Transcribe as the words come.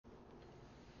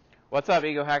What's up,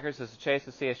 Ego Hackers? This is Chase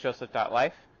with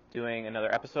csjoseph.life doing another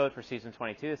episode for Season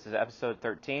 22. This is Episode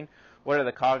 13. What are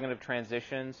the cognitive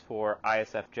transitions for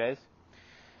ISFJs?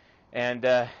 And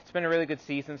it's been a really good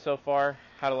season so far.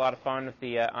 Had a lot of fun with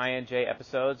the INJ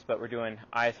episodes, but we're doing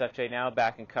ISFJ now,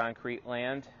 back in concrete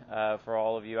land, for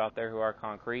all of you out there who are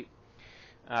concrete.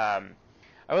 I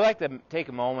would like to take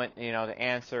a moment, to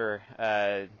answer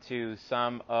to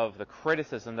some of the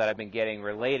criticism that I've been getting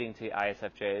relating to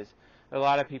ISFJs. There are a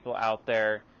lot of people out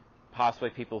there,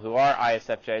 possibly people who are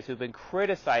ISFJs, who've been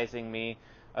criticizing me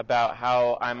about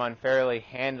how I'm unfairly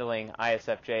handling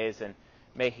ISFJs and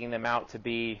making them out to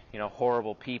be,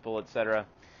 horrible people, etc.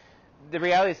 The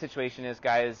reality of the situation is,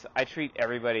 guys, I treat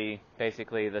everybody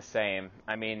basically the same.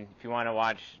 I mean, if you want to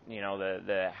watch,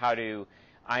 the how do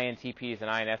INTPs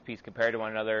and INFPs compare to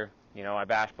one another, I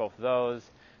bash both of those.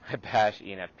 I bash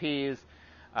ENFPs.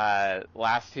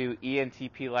 Last two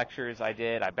ENTP lectures I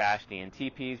did, I bashed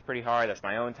ENTPs pretty hard. That's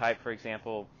my own type, for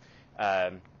example.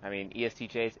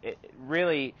 ESTJs,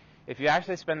 really, if you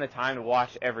actually spend the time to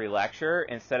watch every lecture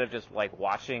instead of just like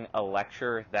watching a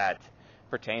lecture that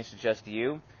pertains to just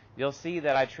you, you'll see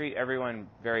that I treat everyone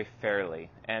very fairly,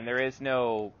 and there is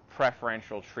no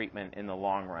preferential treatment in the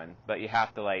long run, but you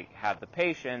have to have the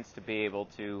patience to be able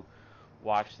to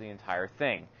watch the entire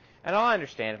thing. And I'll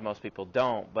understand if most people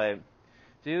don't, but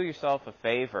do yourself a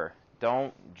favor.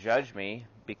 Don't judge me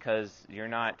because you're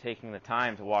not taking the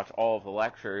time to watch all of the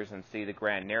lectures and see the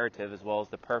grand narrative as well as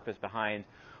the purpose behind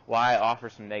why I offer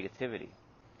some negativity.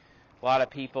 A lot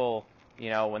of people,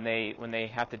 when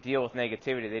they have to deal with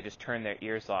negativity, they just turn their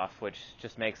ears off, which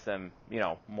just makes them,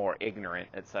 more ignorant,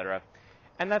 etc.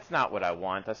 And that's not what I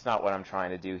want. That's not what I'm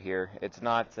trying to do here. It's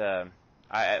not.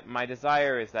 My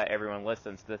desire is that everyone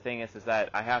listens. The thing is that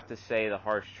I have to say the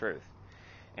harsh truth.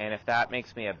 And if that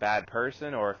makes me a bad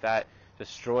person, or if that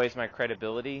destroys my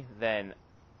credibility, then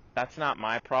that's not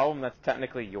my problem. That's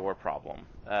technically your problem.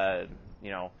 I'm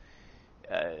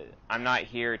not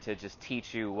here to just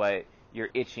teach you what your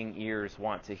itching ears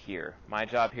want to hear. My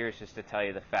job here is just to tell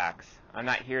you the facts. I'm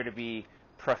not here to be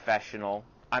professional.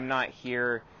 I'm not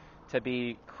here to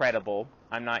be credible.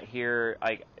 I'm not here,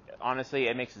 honestly,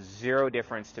 it makes zero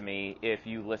difference to me if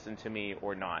you listen to me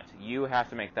or not. You have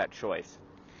to make that choice.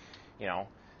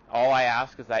 All I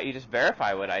ask is that you just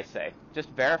verify what I say. Just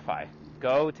verify.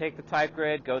 Go take the type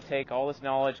grid, go take all this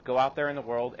knowledge, go out there in the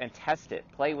world and test it,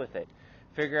 play with it,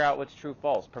 figure out what's true,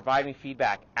 false, provide me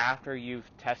feedback after you've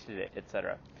tested it,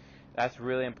 etc. That's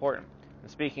really important. And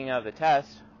speaking of the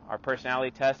test, our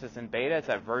personality test is in beta. It's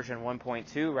at version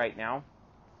 1.2 right now,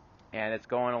 and it's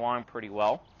going along pretty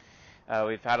well.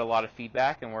 We've had a lot of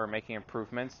feedback, and we're making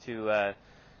improvements to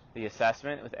the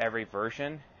assessment with every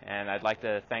version, and I'd like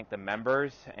to thank the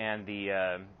members and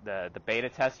the beta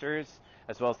testers,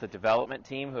 as well as the development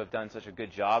team who have done such a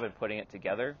good job in putting it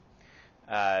together.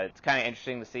 It's kind of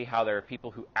interesting to see how there are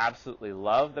people who absolutely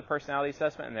love the personality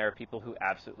assessment, and there are people who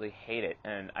absolutely hate it,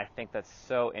 and I think that's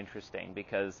so interesting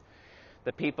because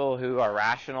the people who are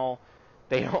rational,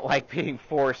 they don't like being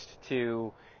forced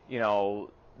to,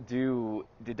 do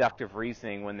deductive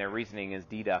reasoning when their reasoning is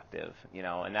deductive,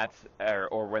 and that's,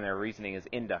 or when their reasoning is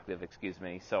inductive,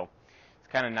 So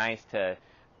it's kind of nice to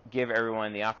give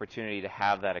everyone the opportunity to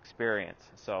have that experience.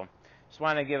 So just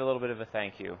wanted to give a little bit of a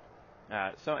thank you.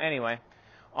 So anyway,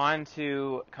 on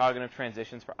to cognitive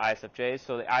transitions for ISFJs.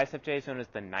 So the ISFJ is known as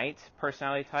the Knight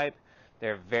personality type.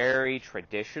 They're very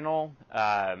traditional,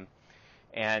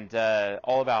 and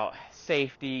all about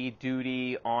safety,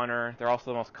 duty, honor. They're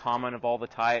also the most common of all the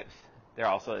types. They're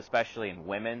also, especially in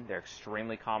women, they're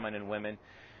extremely common in women.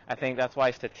 I think that's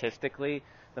why statistically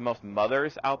the most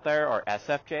mothers out there are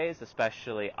SFJs,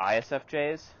 especially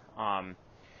ISFJs.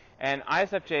 And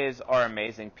ISFJs are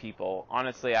amazing people.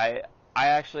 Honestly, I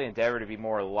actually endeavor to be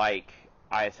more like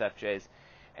ISFJs.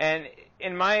 And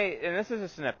this is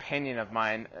just an opinion of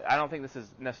mine, I don't think this is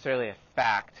necessarily a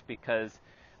fact, because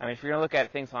if you're going to look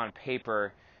at things on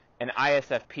paper, an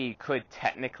ISFP could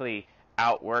technically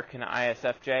outwork an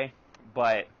ISFJ,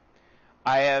 but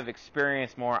I have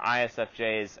experienced more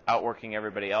ISFJs outworking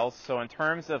everybody else. So in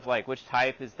terms of which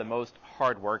type is the most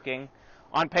hardworking,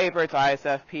 on paper it's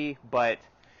ISFP, but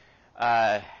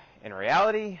in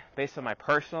reality, based on my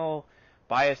personal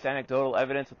biased anecdotal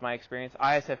evidence with my experience,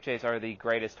 ISFJs are the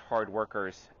greatest hard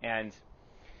workers, and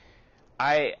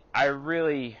I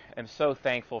really am so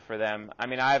thankful for them. I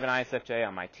have an ISFJ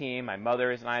on my team. My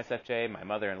mother is an ISFJ. My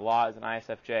mother-in-law is an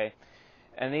ISFJ.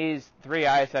 And these three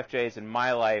ISFJs in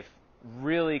my life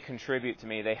really contribute to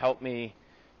me. They help me,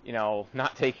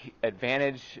 not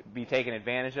be taken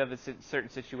advantage of in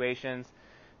certain situations.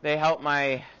 They help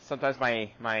sometimes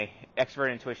my expert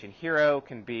intuition hero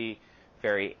can be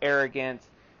very arrogant,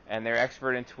 and their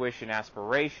expert intuition,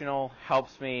 aspirational,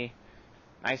 helps me.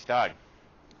 Nice dog.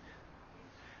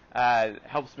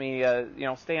 Helps me,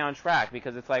 stay on track,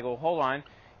 because it's like, well, hold on,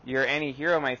 your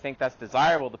anti-hero might think that's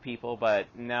desirable to people, but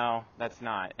no, that's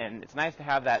not. And it's nice to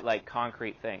have that, like,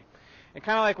 concrete thing. And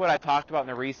kind of like what I talked about in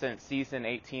the recent season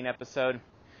 18 episode,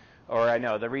 or I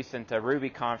know the recent Ruby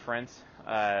conference,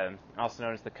 also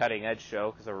known as the Cutting Edge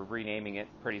Show, because we're renaming it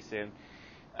pretty soon.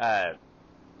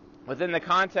 Within the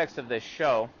context of this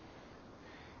show,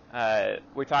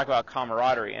 we talk about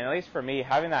camaraderie, and at least for me,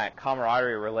 having that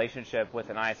camaraderie relationship with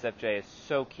an ISFJ is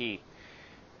so key.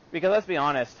 Because let's be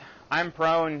honest, I'm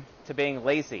prone to being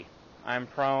lazy. I'm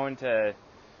prone to,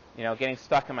 getting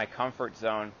stuck in my comfort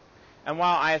zone. And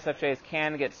while ISFJs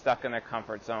can get stuck in their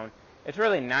comfort zone, it's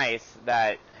really nice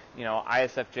that,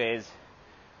 ISFJs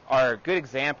are good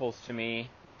examples to me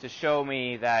to show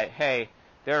me that, hey,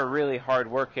 they're really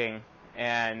hardworking,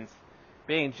 and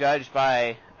being judged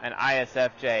by an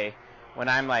ISFJ when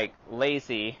I'm like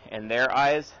lazy in their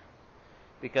eyes,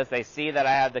 because they see that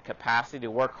I have the capacity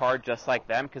to work hard just like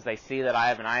them, because they see that I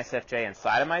have an ISFJ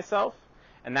inside of myself,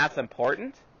 and that's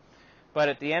important. But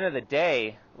at the end of the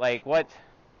day, like,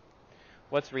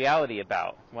 what's reality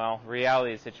about? Well,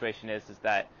 reality of the situation is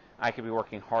that I could be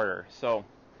working harder. So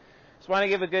just want to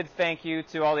give a good thank you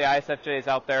to all the ISFJs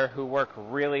out there who work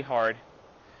really hard.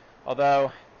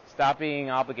 Although, stop being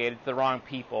obligated to the wrong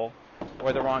people,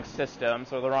 or the wrong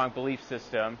systems, or the wrong belief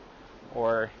system,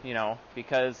 or,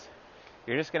 because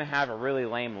you're just going to have a really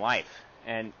lame life.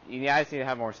 And you guys need to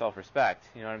have more self-respect,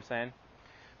 you know what I'm saying?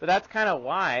 But that's kind of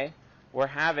why we're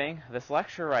having this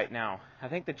lecture right now. I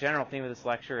think the general theme of this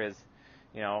lecture is,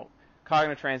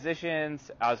 cognitive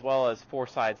transitions, as well as four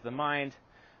sides of the mind.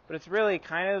 But it's really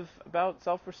kind of about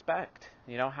self-respect,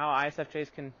 how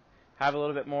ISFJs can have a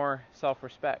little bit more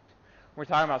self-respect. We're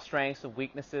talking about strengths and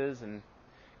weaknesses, and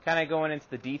kind of going into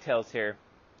the details here.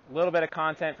 A little bit of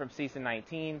content from season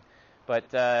 19, but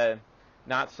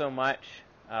not so much.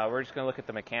 We're just going to look at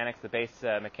the mechanics, the base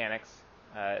mechanics,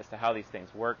 as to how these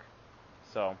things work.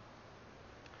 So,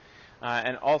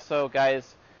 and also,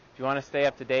 guys, if you want to stay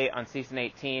up to date on season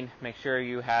 18, make sure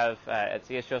you have at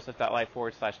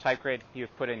csjoseph.life/typegrid,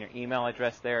 you've put in your email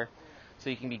address there, so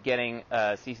you can be getting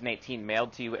season 18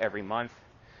 mailed to you every month.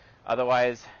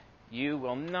 Otherwise, you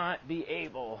will not be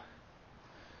able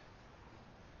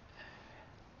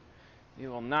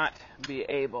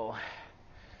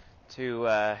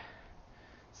to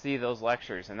see those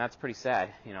lectures, and that's pretty sad,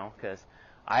 because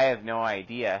I have no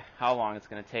idea how long it's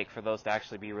going to take for those to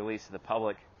actually be released to the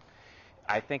public.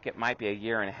 I think it might be a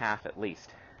year and a half at least.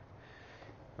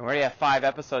 We already have 5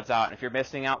 episodes out, and if you're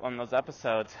missing out on those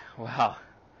episodes, well,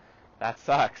 that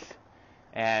sucks.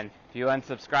 And if you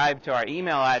unsubscribe to our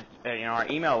our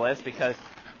email list because,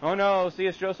 oh no,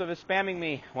 CS Joseph is spamming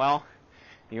me, well,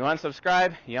 you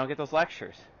unsubscribe, you don't get those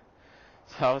lectures.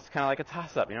 So it's kind of like a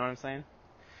toss-up, you know what I'm saying?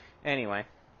 Anyway,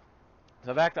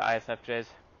 so back to ISFJs.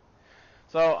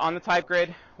 So on the type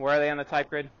grid, where are they on the type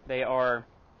grid?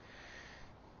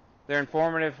 They're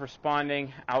informative,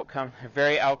 responding, outcome,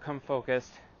 very outcome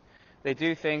focused. They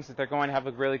do things that they're going to have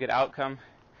a really good outcome.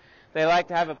 They like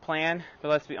to have a plan, but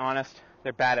let's be honest,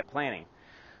 they're bad at planning.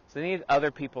 So they need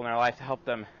other people in their life to help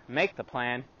them make the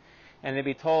plan, and they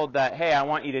be told that, hey, I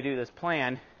want you to do this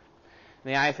plan.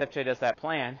 And the ISFJ does that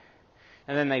plan,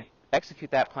 and then they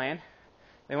execute that plan.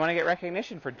 They want to get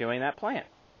recognition for doing that plan.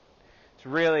 It's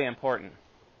really important.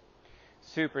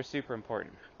 Super, super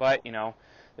important. But,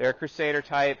 they're a crusader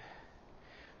type.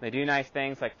 They do nice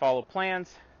things like follow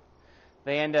plans.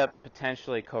 They end up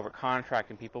potentially covert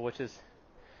contracting people, which is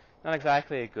not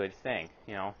exactly a good thing,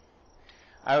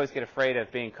 I always get afraid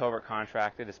of being covert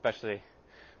contracted, especially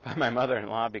by my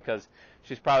mother-in-law, because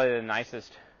she's probably the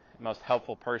nicest, most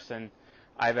helpful person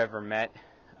I've ever met,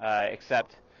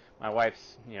 except my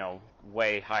wife's,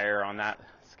 way higher on that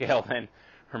scale than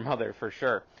her mother, for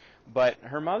sure. But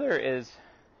her mother is,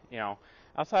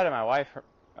 outside of my wife,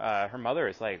 her mother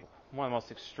is like one of the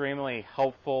most extremely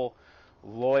helpful,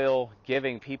 loyal,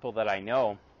 giving people that I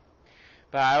know.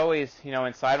 But I always,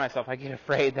 inside myself, I get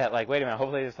afraid that, like, wait a minute,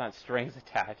 hopefully there's not strings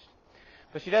attached.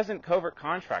 But she doesn't covert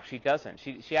contract. She doesn't.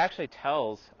 She actually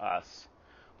tells us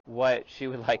what she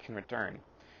would like in return.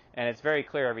 And it's very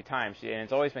clear every time. And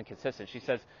it's always been consistent. She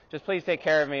says, just please take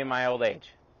care of me in my old age.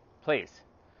 Please.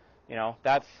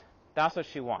 That's what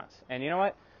she wants. And you know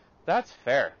what? That's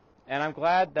fair. And I'm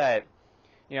glad that,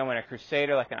 when a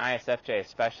crusader like an ISFJ,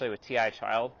 especially with TI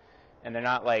child, and they're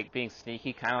not like being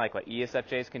sneaky, kind of like what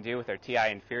ESFJs can do with their TI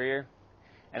inferior.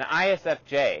 An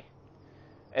ISFJ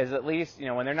is at least,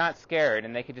 when they're not scared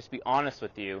and they can just be honest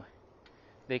with you,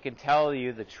 they can tell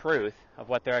you the truth of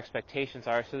what their expectations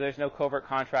are, so there's no covert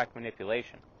contract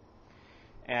manipulation.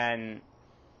 And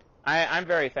I'm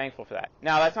very thankful for that.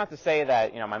 Now, that's not to say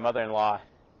that, my mother-in-law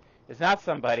is not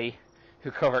somebody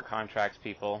who covert contracts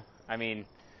people. I mean,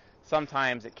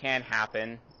 sometimes it can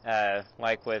happen,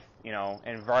 like with,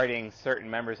 inviting certain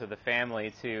members of the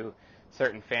family to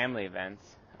certain family events.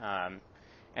 And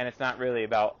it's not really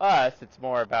about us, it's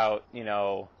more about,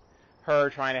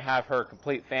 her trying to have her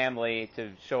complete family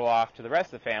to show off to the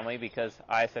rest of the family, because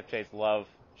ISFJs love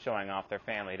showing off their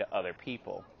family to other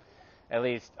people. At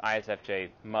least ISFJ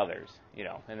mothers,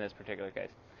 in this particular case.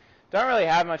 Don't really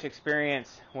have much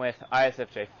experience with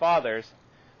ISFJ fathers,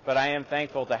 but I am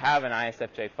thankful to have an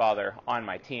ISFJ father on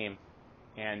my team,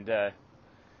 and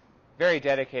very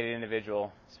dedicated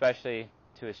individual, especially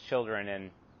to his children,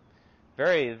 and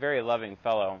very, very loving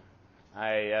fellow.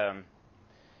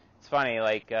 It's funny,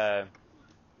 like,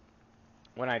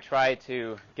 when I try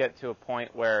to get to a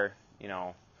point where,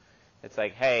 it's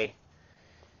like, hey,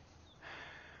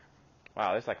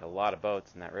 wow, there's like a lot of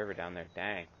boats in that river down there.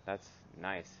 Dang, that's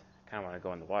nice. I kind of want to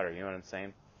go in the water, you know what I'm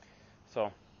saying?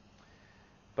 So,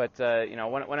 but,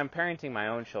 when I'm parenting my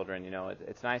own children,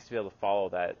 it's nice to be able to follow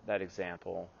that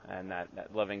example, and that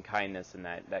loving kindness, and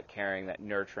that caring, that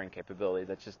nurturing capability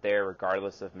that's just there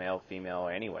regardless of male, female,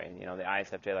 or anyway. And, the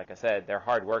ISFJ, like I said, they're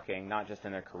hardworking, not just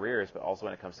in their careers, but also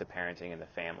when it comes to parenting and the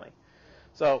family.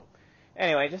 So,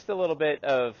 anyway, just a little bit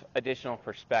of additional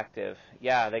perspective.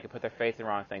 Yeah, they can put their faith in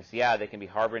wrong things. Yeah, they can be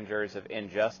harbingers of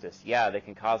injustice. Yeah, they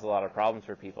can cause a lot of problems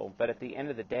for people. But at the end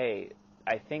of the day,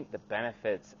 I think the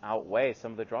benefits outweigh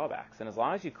some of the drawbacks. And as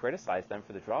long as you criticize them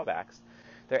for the drawbacks,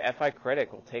 their FI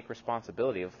critic will take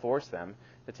responsibility, and force them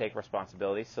to take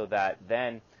responsibility, so that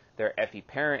then their FE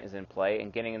parent is in play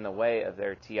and getting in the way of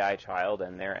their TI child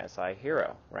and their SI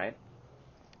hero, right?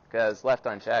 Because left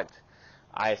unchecked,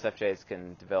 ISFJs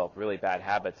can develop really bad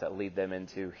habits that lead them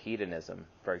into hedonism,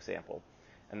 for example,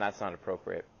 and that's not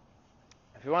appropriate.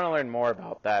 If you want to learn more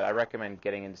about that, I recommend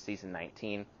getting into Season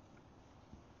 19.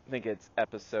 I think it's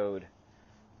episode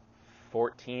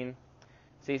 14,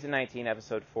 season 19,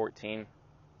 episode 14,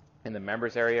 in the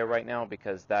members area right now,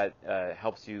 because that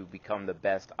helps you become the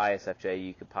best ISFJ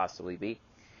you could possibly be,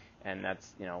 and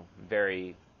that's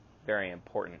very, very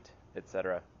important,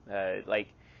 etc.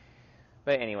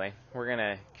 But anyway, we're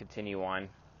gonna continue on.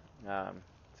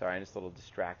 Sorry, I'm just a little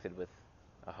distracted with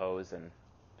a hose and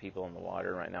people in the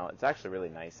water right now. It's actually really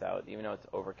nice out, even though it's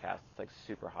overcast. It's like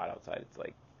super hot outside. It's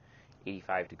like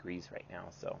 85 degrees right now,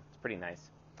 so it's pretty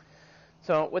nice.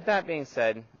 So with that being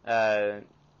said, they're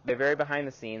very behind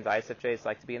the scenes. ISFJs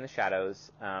like to be in the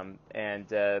shadows, and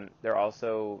they're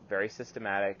also very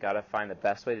systematic. Got to find the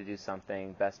best way to do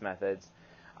something, best methods.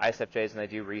 ISFJs, when they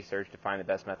do research to find the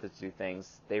best methods to do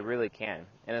things, they really can.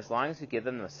 And as long as you give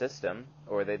them the system,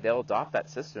 or they'll adopt that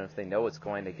system if they know it's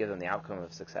going to give them the outcome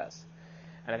of success.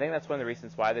 And I think that's one of the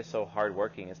reasons why they're so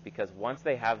hardworking, is because once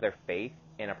they have their faith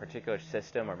in a particular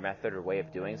system or method or way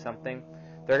of doing something,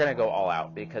 they're going to go all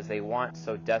out, because they want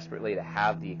so desperately to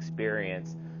have the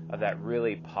experience of that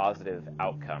really positive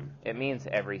outcome. It means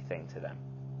everything to them,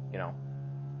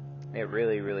 It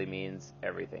really, really means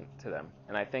everything to them.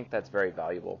 And I think that's very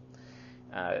valuable.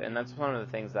 And that's one of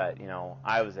the things that,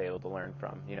 I was able to learn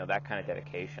from, that kind of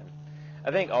dedication. I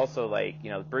think also,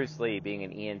 Bruce Lee being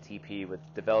an ENTP, with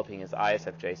developing his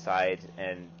ISFJ side,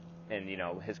 and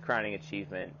his crowning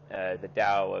achievement, the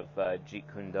Tao of Jeet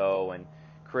Kune Do, and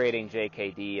creating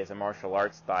JKD as a martial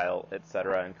arts style,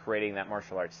 etc., and creating that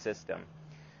martial arts system.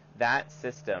 That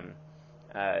system,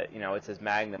 it's his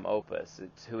magnum opus.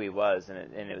 It's who he was, and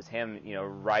it was him,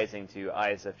 rising to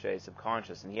ISFJ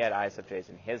subconscious, and he had ISFJs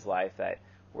in his life that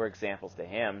were examples to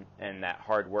him, and that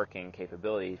hard-working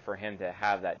capability for him to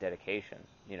have that dedication.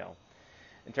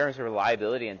 In terms of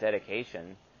reliability and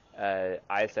dedication,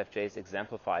 ISFJs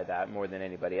exemplify that more than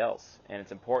anybody else, and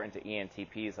it's important to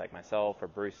ENTPs like myself, or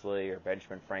Bruce Lee, or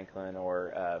Benjamin Franklin,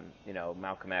 or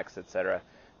Malcolm X, etc.,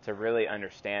 to really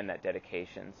understand that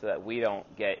dedication, so that we don't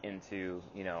get into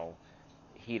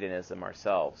hedonism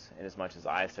ourselves, in as much as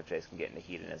ISFJs can get into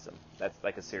hedonism. That's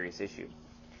like a serious issue.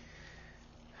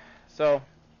 So,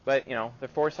 but the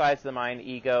four sides of the mind: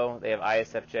 ego, they have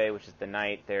ISFJ, which is the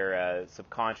knight. Their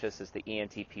subconscious is the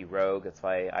ENTP rogue. That's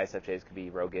why ISFJs can be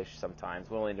roguish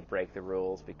sometimes, willing to break the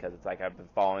rules, because it's like, I've been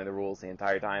following the rules my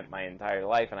entire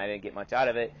life, and I didn't get much out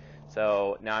of it.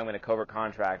 So now I'm going to covert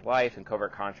contract life and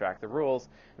covert contract the rules,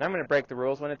 and I'm going to break the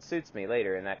rules when it suits me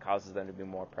later, and that causes them to be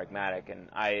more pragmatic. And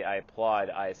I applaud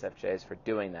ISFJs for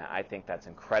doing that. I think that's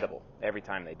incredible every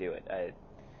time they do it.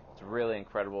 It's really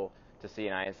incredible to see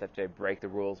an ISFJ break the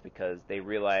rules, because they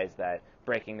realize that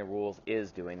breaking the rules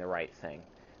is doing the right thing.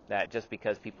 that just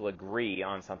because people agree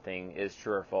on something is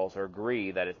true or false, or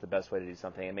agree that it's the best way to do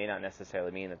something, it may not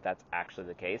necessarily mean that that's actually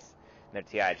the case. And their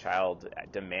TI child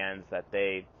demands that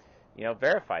they,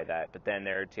 verify that. But then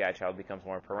their TI child becomes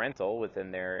more parental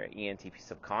within their ENTP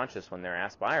subconscious when they're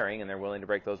aspiring, and they're willing to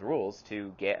break those rules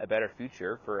to get a better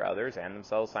future for others and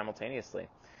themselves simultaneously.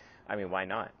 I mean, why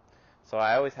not? So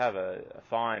I always have a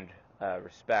fond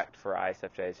respect for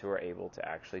ISFJs who are able to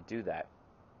actually do that.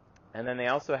 And then they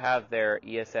also have their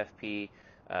ESFP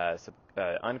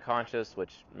unconscious,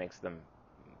 which makes them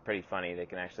pretty funny. They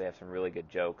can actually have some really good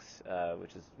jokes,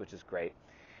 which is great.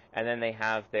 And then they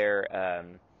have their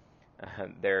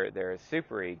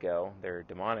superego, their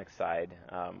demonic side,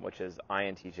 which is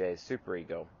INTJ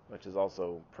superego, which is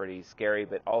also pretty scary,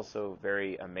 but also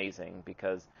very amazing,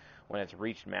 because when it's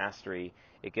reached mastery,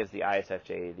 it gives the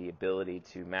ISFJ the ability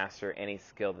to master any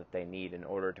skill that they need in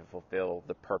order to fulfill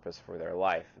the purpose for their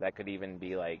life. That could even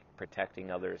be like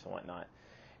protecting others and whatnot.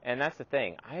 And that's the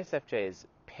thing. ISFJs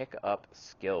pick up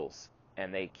skills,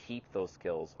 and they keep those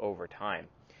skills over time.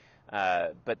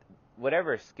 But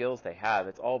whatever skills they have,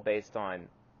 it's all based on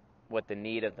what the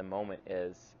need of the moment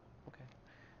is.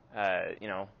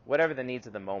 Whatever the needs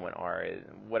of the moment are,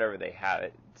 whatever they have,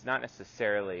 it's not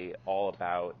necessarily all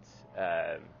about,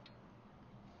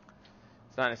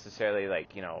 it's not necessarily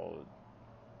like,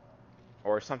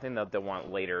 or something that they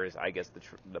want later is, I guess,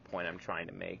 the point I'm trying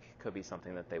to make. Could be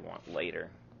something that they want later.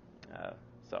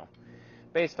 So,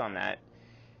 based on that,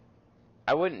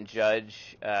 I wouldn't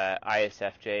judge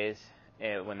ISFJs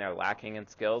when they're lacking in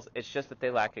skills. It's just that they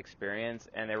lack experience,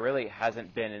 and there really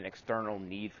hasn't been an external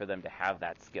need for them to have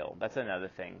that skill. That's another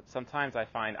thing. Sometimes I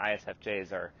find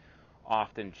ISFJs are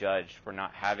often judged for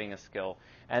not having a skill,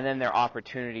 and then their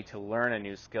opportunity to learn a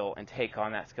new skill and take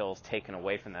on that skill is taken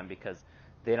away from them because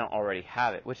they don't already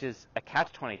have it, which is a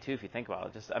catch-22 if you think about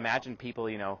it. Just imagine people,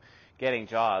 getting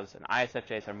jobs, and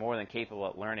ISFJs are more than capable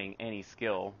at learning any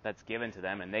skill that's given to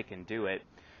them, and they can do it,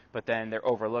 but then they're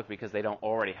overlooked because they don't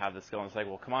already have the skill. And it's like,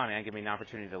 well, come on, man, give me an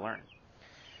opportunity to learn.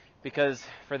 Because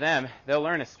for them, they'll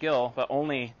learn a skill, but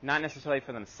only, not necessarily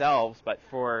for themselves, but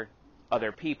for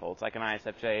other people. It's like an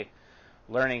ISFJ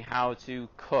learning how to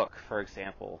cook, for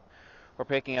example, or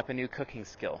picking up a new cooking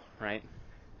skill, right?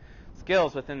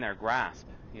 Skills within their grasp,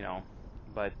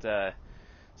 but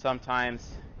sometimes,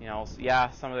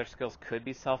 some of their skills could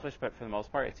be selfish, but for the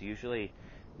most part, it's usually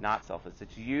not selfish.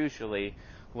 It's usually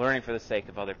learning for the sake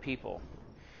of other people.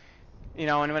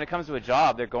 And when it comes to a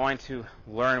job, they're going to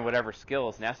learn whatever skill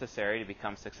is necessary to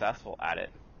become successful at it.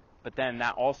 But then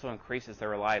that also increases their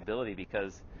reliability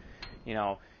because, you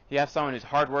have someone who's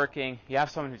hardworking, you have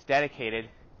someone who's dedicated,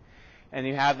 and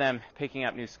you have them picking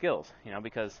up new skills,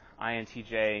 because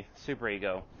INTJ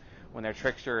superego, when their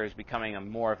trickster is becoming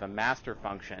more of a master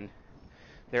function,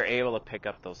 they're able to pick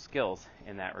up those skills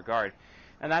in that regard.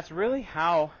 And that's really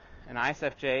how an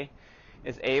ISFJ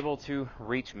is able to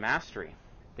reach mastery.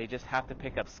 They just have to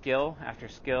pick up skill after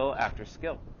skill after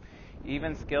skill.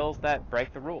 Even skills that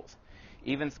break the rules.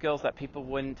 Even skills that people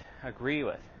wouldn't agree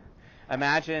with.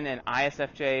 Imagine an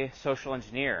ISFJ social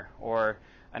engineer, or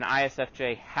an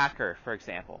ISFJ hacker, for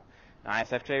example. An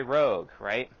ISFJ rogue,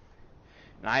 right?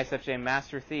 An ISFJ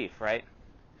master thief, right?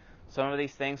 Some of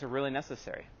these things are really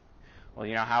necessary. Well,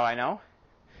 you know how I know?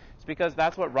 It's because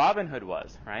that's what Robin Hood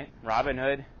was, right? Robin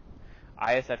Hood,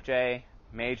 ISFJ,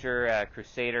 major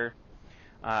crusader,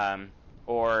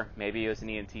 or maybe he was an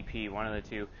ENTP, one of the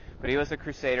two. But he was a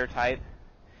crusader type,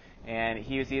 and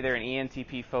he was either an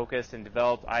ENTP focused and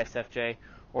developed ISFJ,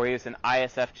 or he was an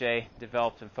ISFJ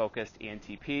developed and focused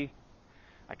ENTP.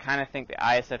 I kind of think the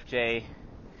ISFJ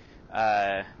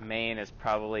main is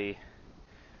probably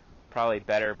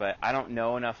better, but I don't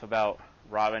know enough about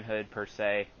Robin Hood per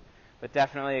se, but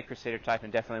definitely a crusader type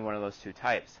and definitely one of those two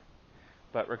types.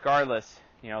 But regardless,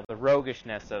 the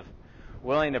roguishness of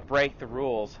willing to break the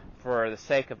rules for the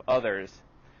sake of others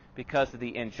because of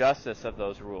the injustice of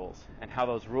those rules and how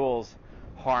those rules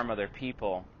harm other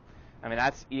people. I mean,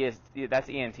 that's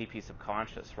ENTP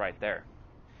subconscious right there.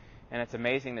 And it's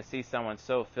amazing to see someone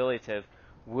so affiliative,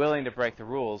 willing to break the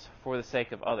rules for the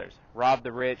sake of others. Rob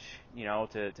the rich,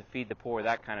 to feed the poor,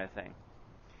 that kind of thing.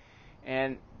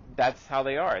 And that's how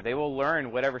they are. They will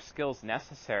learn whatever skills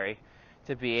necessary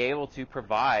to be able to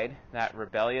provide that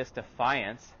rebellious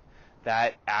defiance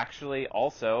that actually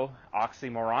also,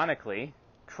 oxymoronically,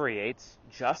 creates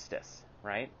justice,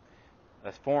 right?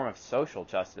 A form of social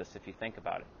justice, if you think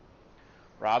about it.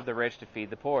 Rob the rich to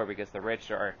feed the poor, because the rich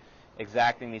are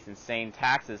exacting these insane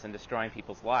taxes and destroying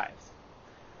people's lives.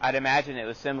 I'd imagine it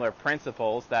was similar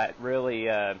principles that really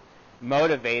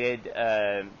motivated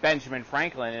Benjamin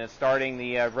Franklin in starting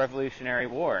the Revolutionary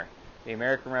War, the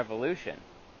American Revolution.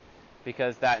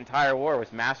 because that entire war was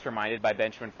masterminded by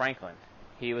Benjamin Franklin.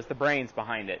 He was the brains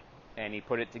behind it, and he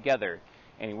put it together,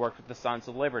 and he worked with the Sons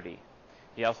of Liberty.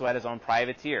 He also had his own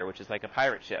privateer, which is like a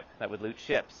pirate ship that would loot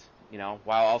ships,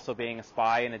 while also being a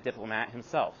spy and a diplomat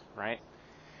himself, right?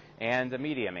 And a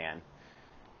media man.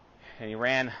 And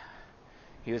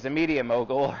he was a media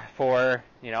mogul for,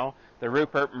 the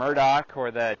Rupert Murdoch or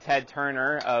the Ted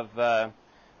Turner of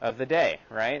the day,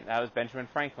 right? That was Benjamin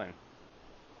Franklin.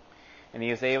 And he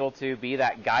was able to be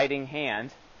that guiding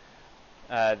hand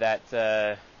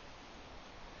that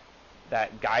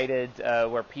guided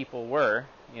where people were,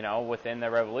 within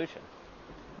the revolution.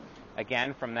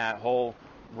 Again, from that whole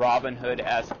Robin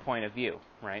Hood-esque point of view,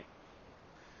 right?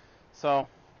 So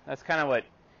that's kind of what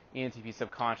ENTP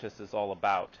Subconscious is all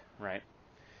about, right?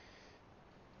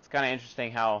 It's kind of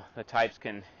interesting how the types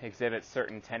can exhibit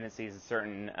certain tendencies and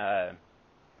certain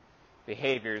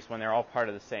behaviors when they're all part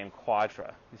of the same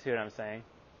quadra. You see what I'm saying?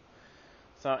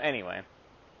 So anyway.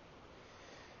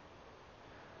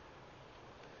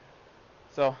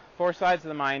 So 4 sides of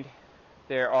the mind.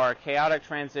 There are chaotic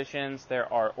transitions.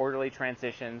 There are orderly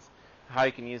transitions. How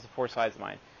you can use the 4 sides of the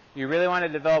mind. You really want to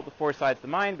develop the 4 sides of the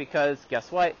mind because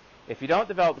guess what? If you don't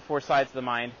develop the 4 sides of the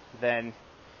mind, then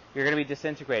you're going to be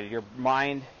disintegrated. Your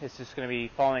mind is just going to be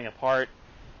falling apart.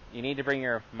 You need to bring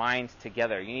your minds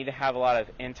together. You need to have a lot of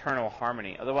internal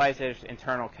harmony. Otherwise, there's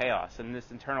internal chaos. And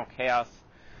this internal chaos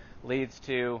leads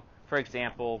to, for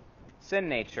example, sin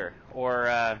nature or,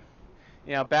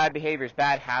 bad behaviors,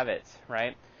 bad habits,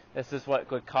 right? This is what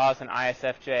could cause an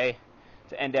ISFJ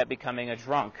to end up becoming a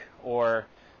drunk or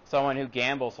someone who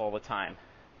gambles all the time.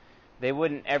 They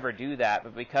wouldn't ever do that,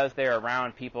 but because they're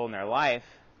around people in their life,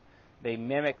 they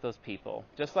mimic those people.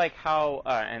 Just like how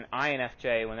an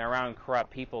INFJ, when they're around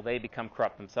corrupt people, they become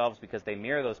corrupt themselves because they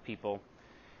mirror those people.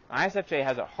 An ISFJ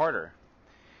has it harder.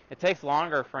 It takes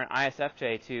longer for an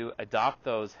ISFJ to adopt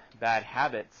those bad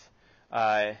habits,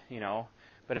 but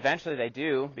eventually they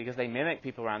do because they mimic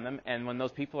people around them, and when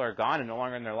those people are gone and no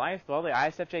longer in their life, well, the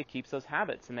ISFJ keeps those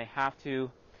habits, and they have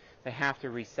to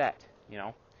reset,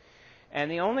 And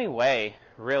the only way,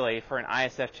 really, for an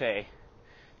ISFJ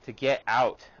to get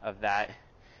out of that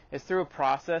is through a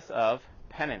process of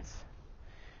penance.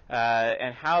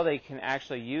 And how they can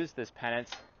actually use this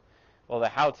penance, well, the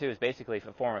how-to is basically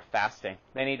a form of fasting.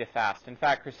 They need to fast. In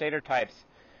fact, Crusader types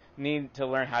need to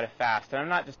learn how to fast. And I'm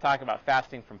not just talking about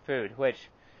fasting from food, which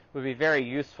would be very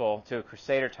useful to a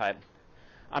Crusader type.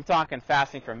 I'm talking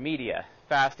fasting from media,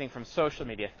 fasting from social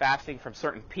media, fasting from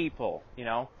certain people,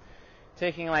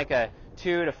 taking like a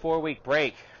 2 to 4 week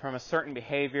break from a certain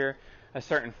behavior, a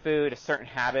certain food, a certain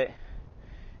habit,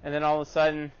 and then all of a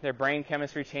sudden their brain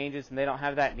chemistry changes and they don't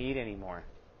have that need anymore.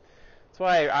 That's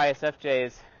why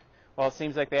ISFJs, while it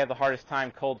seems like they have the hardest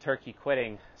time cold turkey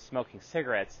quitting smoking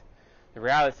cigarettes, the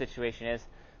reality of the situation is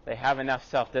they have enough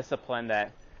self-discipline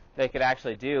that they could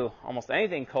actually do almost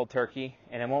anything cold turkey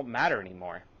and it won't matter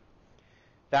anymore.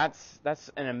 That's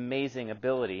an amazing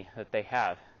ability that they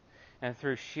have. And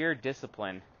through sheer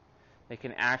discipline, they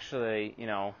can actually,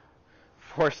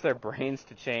 force their brains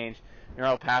to change,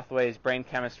 neural pathways, brain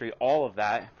chemistry, all of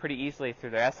that, pretty easily through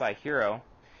their SI hero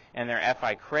and their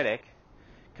FI critic,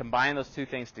 combine those two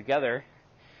things together,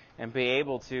 and be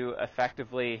able to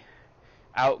effectively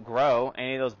outgrow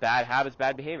any of those bad habits,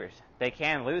 bad behaviors. They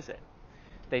can lose it.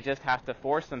 They just have to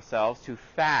force themselves to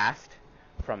fast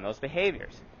from those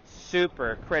behaviors.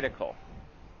 Super critical.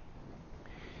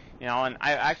 And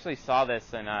I actually saw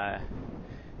this in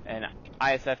an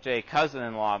ISFJ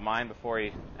cousin-in-law of mine before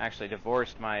he actually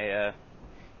divorced my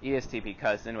ESTP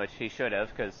cousin, which he should have,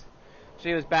 because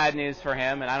she was bad news for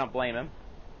him, and I don't blame him.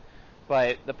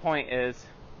 But the point is,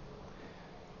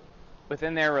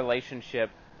 within their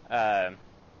relationship,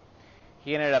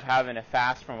 he ended up having to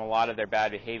fast from a lot of their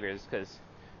bad behaviors because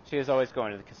she was always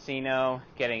going to the casino,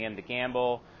 getting him to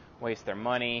gamble, waste their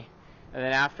money. And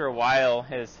then after a while,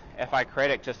 his FI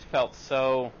critic just felt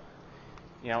so,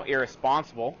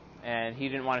 irresponsible, and he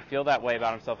didn't want to feel that way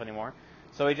about himself anymore.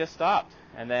 So he just stopped.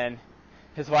 And then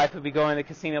his wife would be going to the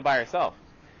casino by herself.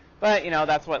 But,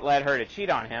 that's what led her to cheat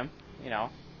on him,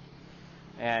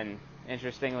 And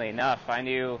interestingly enough, I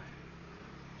knew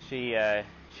she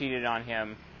cheated on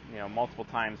him, multiple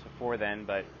times before then,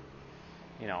 but,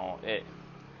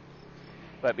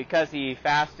 But because he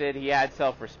fasted, he had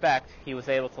self-respect, he was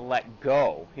able to let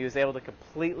go. He was able to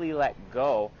completely let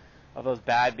go of those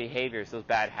bad behaviors, those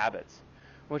bad habits,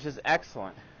 which is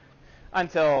excellent.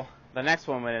 Until the next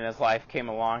woman in his life came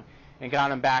along and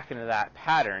got him back into that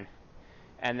pattern.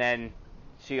 And then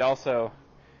she also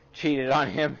cheated on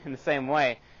him in the same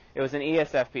way. It was an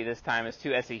ESFP this time. It was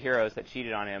 2 SE heroes that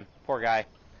cheated on him. Poor guy.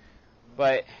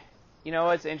 But you know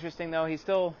what's interesting though? He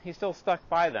still stuck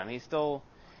by them. He still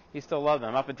loved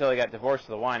them up until he got divorced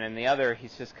to the one, and the other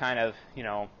he's just kind of, you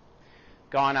know,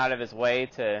 gone out of his way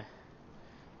to,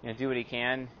 you know, do what he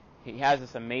can. He has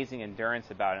this amazing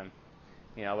endurance about him,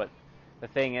 you know. But the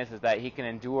thing is that he can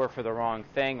endure for the wrong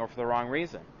thing or for the wrong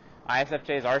reason.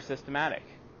 ISFJs are systematic.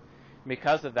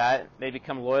 Because of that, they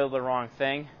become loyal to the wrong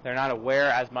thing. They're not aware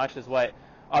as much as what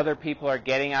other people are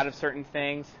getting out of certain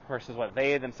things versus what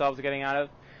they themselves are getting out of.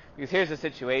 Because here's the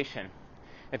situation.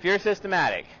 If you're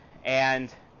systematic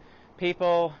and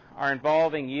people are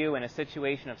involving you in a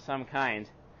situation of some kind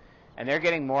and they're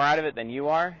getting more out of it than you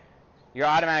are, you're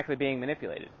automatically being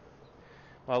manipulated.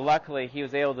 Well, luckily, he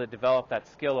was able to develop that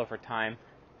skill over time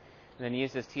and then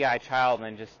use his TI child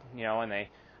and just, you know, in the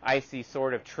icy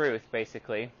sword of truth,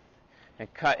 basically,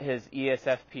 and cut his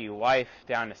ESFP wife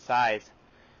down to size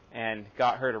and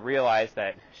got her to realize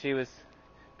that she was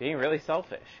being really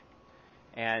selfish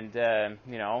and,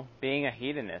 you know, being a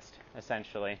hedonist,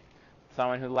 essentially,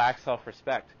 someone who lacks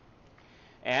self-respect.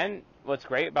 And what's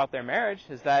great about their marriage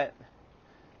is that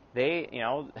they, you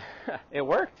know, it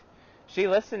worked. She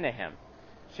listened to him.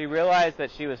 She realized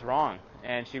that she was wrong,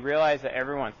 and she realized that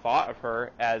everyone thought of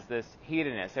her as this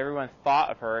hedonist. Everyone thought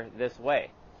of her this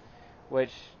way,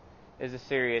 which is a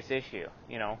serious issue,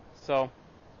 you know. So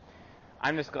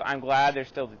I'm glad they're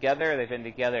still together. They've been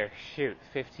together,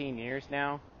 15 years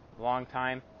now, a long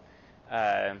time,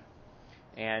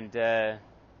 and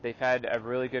they've had a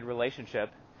really good relationship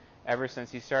ever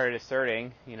since he started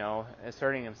asserting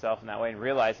himself in that way and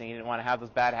realizing he didn't want to have those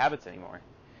bad habits anymore.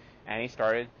 And he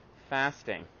started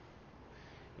fasting.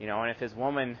 You know, and if his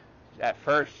woman at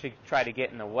first she tried to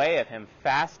get in the way of him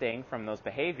fasting from those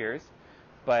behaviors,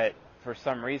 but for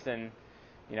some reason,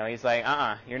 you know, he's like,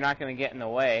 you're not going to get in the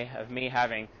way of me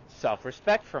having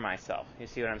self-respect for myself. You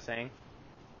see what I'm saying?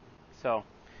 So,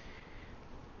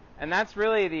 and that's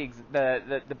really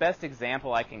the best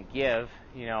example I can give,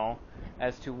 you know,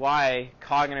 as to why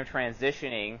cognitive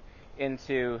transitioning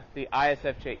into the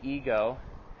ISFJ ego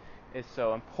is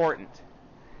so important.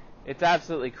 It's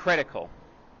absolutely critical.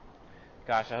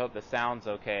 Gosh, I hope the sound's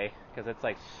okay, because it's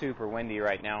like super windy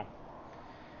right now.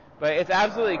 But it's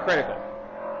absolutely critical.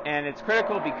 And it's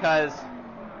critical because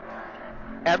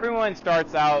everyone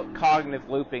starts out cognitive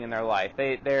looping in their life.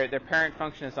 Their parent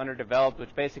function is underdeveloped,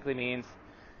 which basically means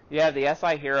you have the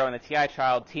SI hero and the TI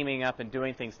child teaming up and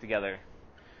doing things together,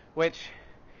 which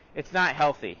it's not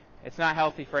healthy. It's not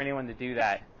healthy for anyone to do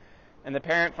that. And the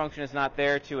parent function is not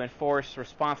there to enforce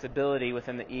responsibility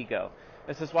within the ego.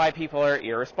 This is why people are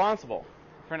irresponsible.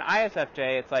 For an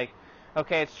ISFJ, it's like,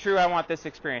 okay, it's true I want this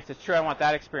experience. It's true I want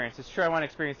that experience. It's true I want to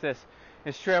experience this.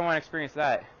 It's true I want to experience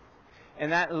that.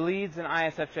 And that leads an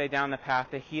ISFJ down the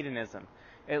path to hedonism.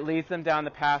 It leads them down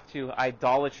the path to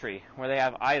idolatry, where they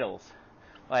have idols,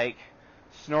 like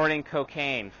snorting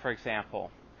cocaine, for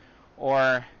example,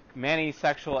 or many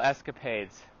sexual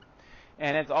escapades.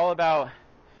 And it's all about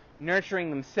nurturing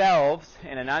themselves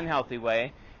in an unhealthy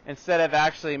way instead of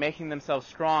actually making themselves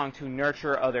strong to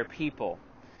nurture other people.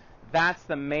 That's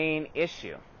the main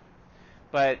issue.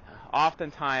 But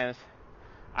oftentimes,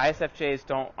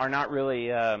 ISFJs are not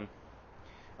really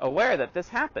aware that this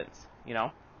happens, you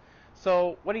know.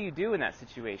 So what do you do in that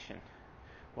situation?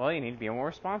 Well, you need to be more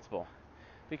responsible.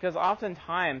 Because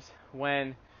oftentimes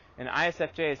when an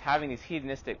ISFJ is having these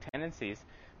hedonistic tendencies,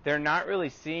 they're not really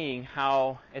seeing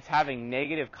how it's having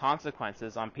negative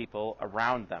consequences on people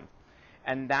around them.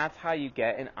 And that's how you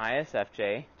get an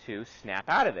ISFJ to snap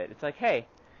out of it. It's like, hey,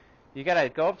 you got to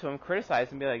go up to them, criticize,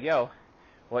 and be like, yo,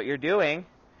 what you're doing,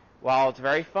 while it's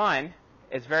very fun,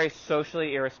 is very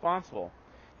socially irresponsible.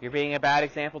 You're being a bad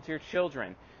example to your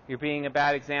children. You're being a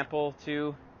bad example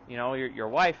to, you know, your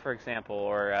wife, for example,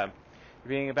 or you're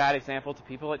being a bad example to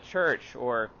people at church,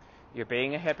 or you're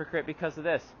being a hypocrite because of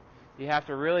this. You have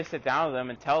to really sit down with them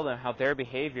and tell them how their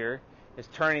behavior is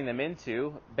turning them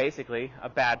into, basically, a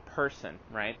bad person,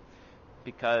 right?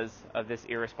 Because of this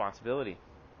irresponsibility.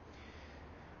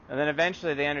 And then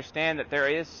eventually they understand that there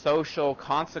is social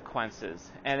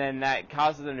consequences, and then that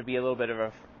causes them to be a little bit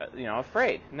of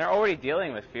afraid. And they're already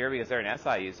dealing with fear because they're an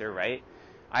SI user, right?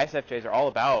 ISFJs are all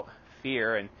about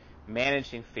fear and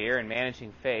managing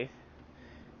faith.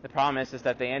 The problem is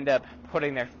that they end up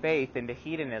putting their faith into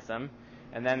hedonism,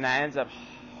 and then that ends up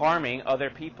harming other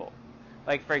people.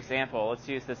 Like, for example, let's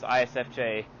use this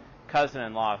ISFJ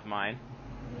cousin-in-law of mine.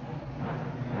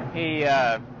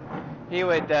 He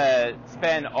would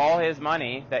spend all his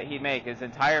money that he'd make, his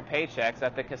entire paychecks,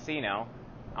 at the casino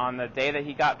on the day that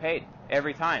he got paid,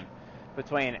 every time,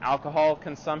 between alcohol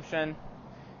consumption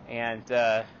and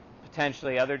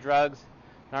potentially other drugs.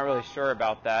 Not really sure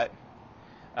about that.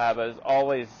 but it was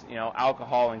always,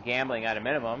 alcohol and gambling at a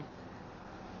minimum.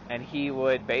 And he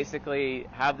would basically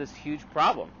have this huge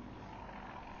problem.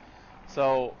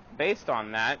 So based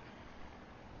on that,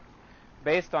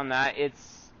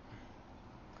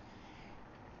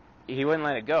 he wouldn't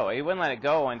let it go. He wouldn't let it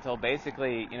go until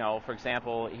basically, for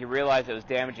example, he realized it was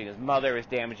damaging his mother, it was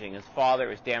damaging his father,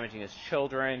 it was damaging his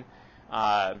children.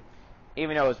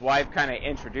 Even though his wife kind of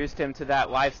introduced him to that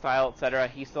lifestyle, etc.,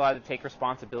 he still had to take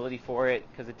responsibility for it,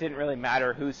 because it didn't really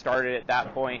matter who started at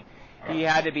that point. He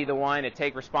had to be the one to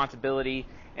take responsibility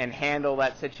and handle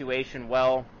that situation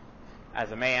well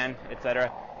as a man,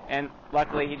 etc. And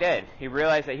luckily he did. He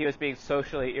realized that he was being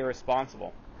socially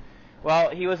irresponsible. Well,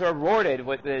 he was rewarded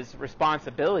with his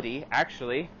responsibility,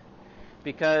 actually,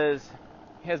 because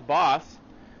his boss,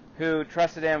 who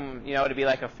trusted him, to be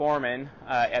like a foreman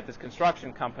at this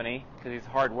construction company, because he's a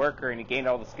hard worker and he gained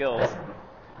all the skills,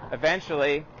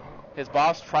 eventually his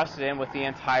boss trusted him with the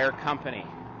entire company,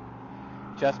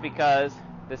 just because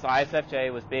this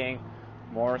ISFJ was being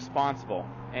more responsible.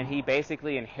 And he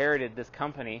basically inherited this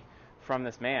company from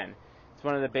this man. It's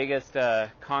one of the biggest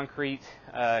concrete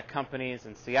companies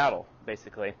in Seattle,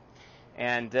 basically.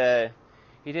 And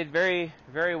he did very,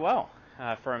 very well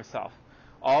for himself,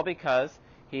 all because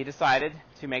he decided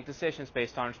to make decisions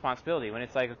based on responsibility. When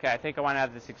it's like, okay, I think I want to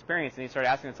have this experience, and he started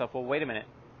asking himself, well, wait a minute,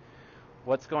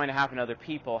 what's going to happen to other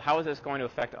people? How is this going to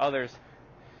affect others?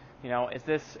 Is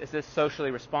this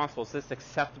socially responsible? Is this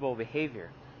acceptable behavior?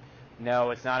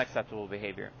 No, it's not acceptable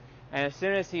behavior. And as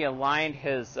soon as he aligned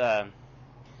his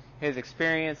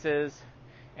experiences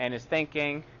and his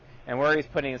thinking and where he's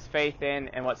putting his faith in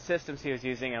and what systems he was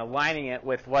using and aligning it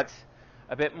with what's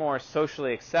a bit more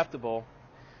socially acceptable,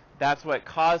 that's what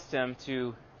caused him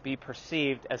to be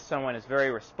perceived as someone who's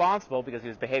very responsible, because he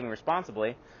was behaving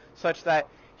responsibly, such that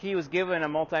he was given a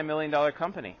multi-million-dollar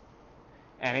company.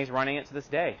 And he's running it to this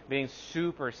day, being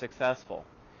super successful.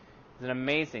 He's an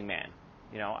amazing man.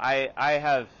 I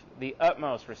have the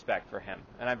utmost respect for him,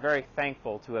 and I'm very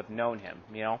thankful to have known him,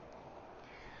 So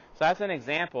that's an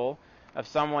example of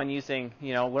someone using,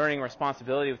 learning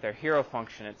responsibility with their hero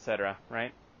function, etc.,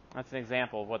 right? That's an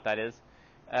example of what that is.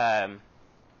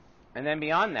 And then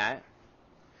beyond that,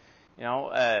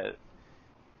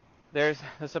 there's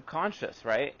the subconscious,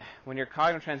 right? When you're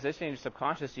cognitive transitioning your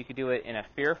subconscious, you could do it in a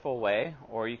fearful way,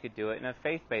 or you could do it in a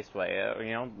faith-based way,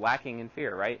 lacking in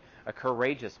fear, right? A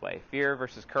courageous way. Fear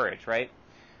versus courage, right?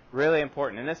 Really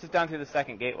important. And this is done through the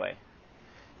second gateway.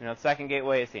 The second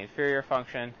gateway is the inferior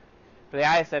function. For the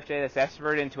ISFJ, that's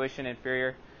extrovert intuition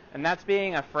inferior. And that's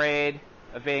being afraid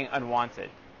of being unwanted.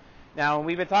 Now,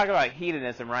 we've been talking about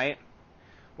hedonism, right?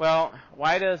 Well,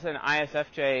 why does an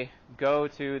ISFJ go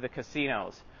to the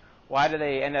casinos? Why do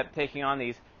they end up taking on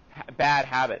these bad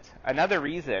habits? Another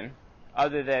reason,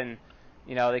 other than,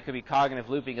 they could be cognitive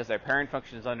looping because their parent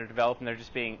function is underdeveloped and they're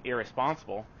just being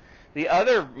irresponsible. The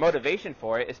other motivation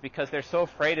for it is because they're so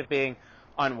afraid of being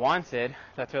unwanted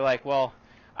that they're like, well,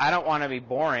 I don't want to be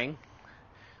boring.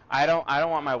 I don't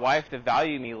want my wife to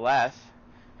value me less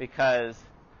because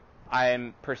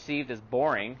I'm perceived as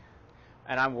boring,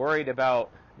 and I'm worried about,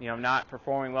 not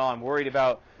performing well. I'm worried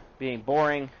about being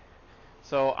boring.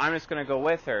 So I'm just going to go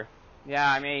with her. Yeah,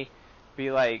 I may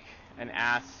be like an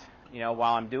ass,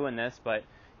 while I'm doing this, but,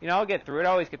 I'll get through it. I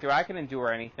always get through it. I can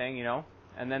endure anything,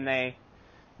 And then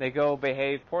they go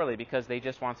behave poorly because they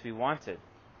just want to be wanted.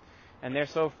 And they're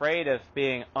so afraid of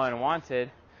being unwanted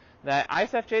that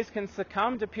ISFJs can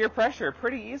succumb to peer pressure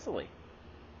pretty easily.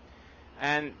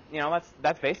 And,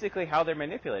 that's basically how they're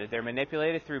manipulated. They're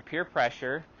manipulated through peer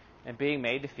pressure and being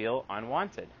made to feel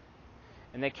unwanted.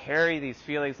 And they carry these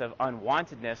feelings of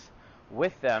unwantedness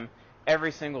with them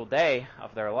every single day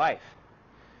of their life.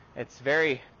 It's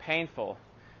very painful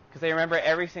because they remember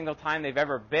every single time they've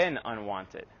ever been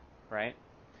unwanted, right?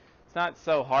 It's not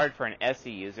so hard for an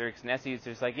SE user, because an SE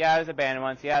user is like, yeah, I was abandoned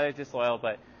once, yeah, they're disloyal,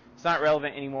 but it's not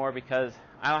relevant anymore because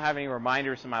I don't have any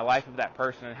reminders in my life of that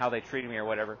person and how they treated me or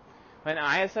whatever. But an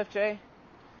ISFJ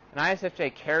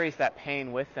carries that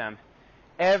pain with them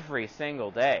every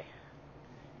single day.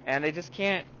 And they just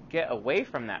can't get away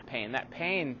from that pain. That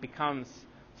pain becomes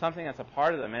something that's a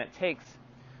part of them, and it takes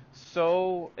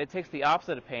the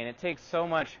opposite of pain. It takes so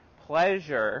much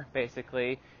pleasure,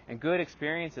 basically, and good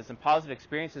experiences and positive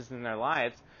experiences in their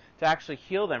lives to actually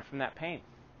heal them from that pain.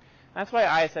 That's why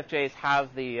ISFJs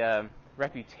have the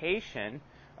reputation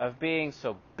of being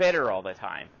so bitter all the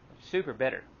time, super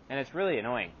bitter, and it's really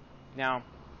annoying. Now,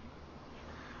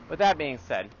 with that being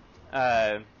said,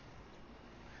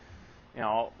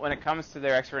 when it comes to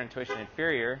their extrovert intuition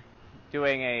inferior,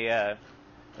 doing a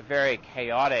very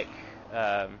chaotic,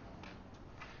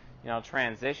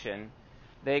 transition,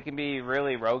 they can be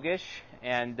really roguish,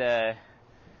 and they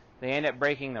end up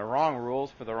breaking the wrong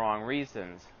rules for the wrong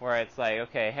reasons. Where it's like,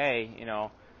 okay, hey,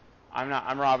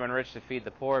 I'm robbing rich to feed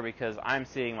the poor because I'm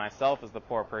seeing myself as the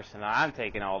poor person. I'm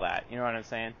taking all that. You know what I'm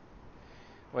saying?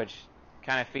 Which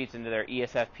kind of feeds into their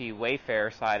ESFP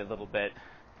Wayfarer side a little bit.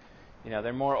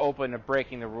 They're more open to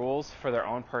breaking the rules for their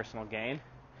own personal gain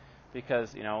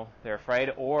because, they're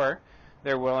afraid, or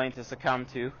they're willing to succumb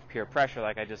to peer pressure,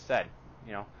 like I just said.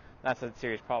 That's a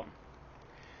serious problem.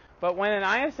 But when an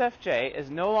ISFJ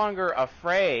is no longer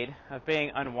afraid of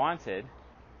being unwanted,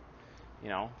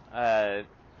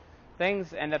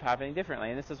 things end up happening differently.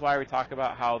 And this is why we talk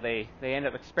about how they end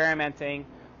up experimenting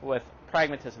with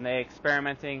pragmatism. They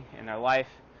experimenting in their life,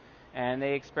 and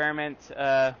they experiment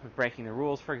with breaking the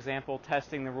rules, for example,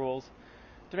 testing the rules,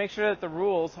 to make sure that the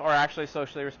rules are actually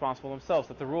socially responsible themselves,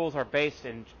 that the rules are based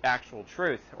in actual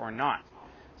truth or not.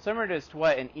 Similar to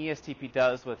what an ESTP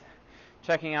does with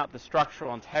checking out the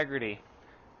structural integrity.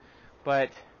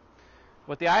 But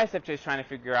what the ISFJ is trying to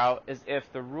figure out is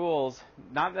if the rules,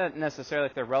 not necessarily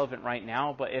if they're relevant right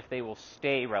now, but if they will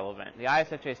stay relevant. The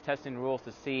ISFJ is testing rules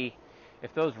to see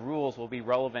if those rules will be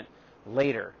relevant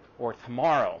later or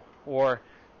tomorrow or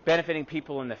benefiting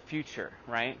people in the future,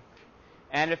 right?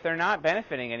 And if they're not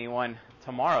benefiting anyone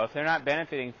tomorrow, if they're not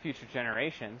benefiting future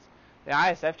generations, the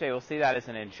ISFJ will see that as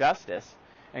an injustice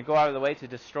and go out of the way to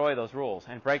destroy those rules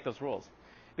and break those rules.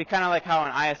 It'd be kind of like how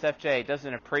an ISFJ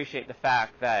doesn't appreciate the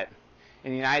fact that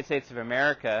in the United States of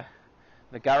America,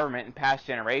 the government in past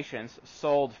generations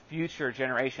sold future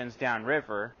generations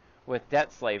downriver with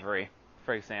debt slavery,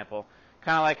 for example.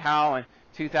 Kind of like how in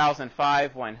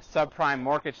 2005, when subprime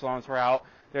mortgage loans were out,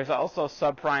 there's also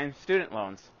subprime student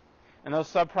loans. And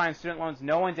those subprime student loans,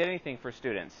 no one did anything for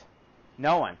students.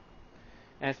 No one.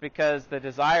 And it's because the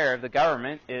desire of the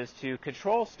government is to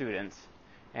control students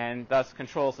and thus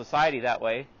control society that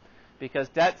way. Because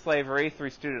debt slavery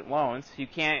through student loans, you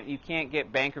can't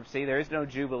get bankruptcy. There is no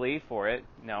jubilee for it.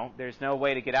 No, there's no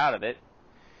way to get out of it.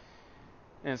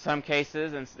 In some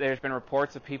cases, and there's been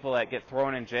reports of people that get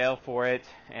thrown in jail for it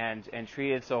and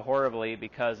treated so horribly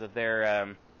because of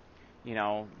their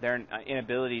their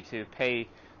inability to pay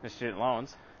their student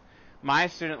loans. My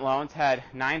student loans had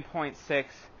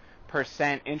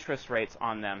 9.6% interest rates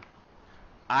on them.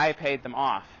 I paid them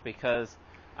off because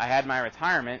I had my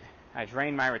retirement. I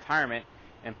drained my retirement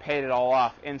and paid it all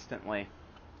off instantly.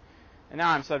 And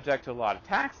now I'm subject to a lot of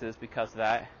taxes because of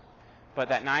that, but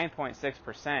that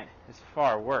 9.6% is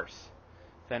far worse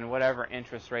than whatever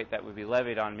interest rate that would be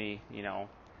levied on me, in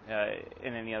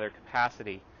any other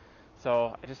capacity.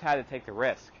 So I just had to take the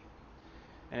risk.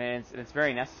 And it's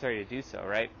very necessary to do so,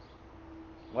 right?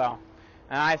 Well,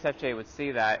 an ISFJ would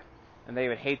see that, and they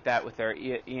would hate that with their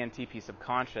ENTP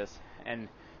subconscious, and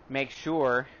make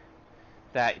sure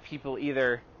that people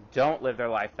either don't live their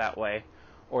life that way,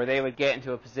 or they would get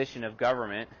into a position of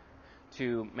government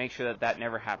to make sure that that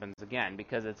never happens again,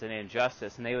 because it's an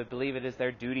injustice, and they would believe it is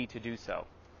their duty to do so,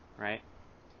 right?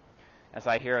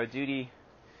 SI hero duty.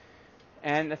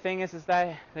 And the thing is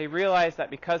that they realize that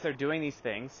because they're doing these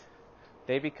things,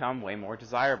 they become way more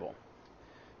desirable.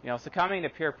 Succumbing to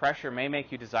peer pressure may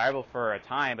make you desirable for a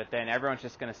time, but then everyone's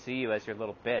just going to see you as your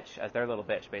little bitch, as their little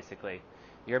bitch, basically.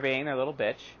 You're being their little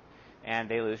bitch, and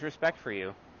they lose respect for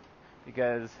you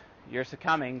because you're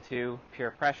succumbing to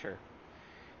peer pressure.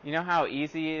 You know how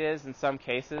easy it is in some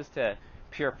cases to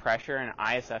peer pressure an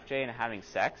ISFJ into having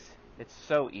sex? It's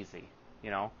so easy,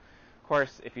 Of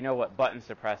course, if you know what button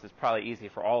suppress, it's probably easy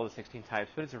for all the 16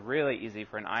 types, but it's really easy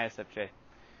for an ISFJ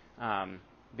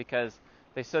because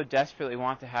they so desperately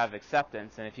want to have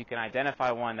acceptance, and if you can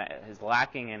identify one that is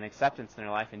lacking in acceptance in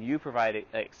their life and you provide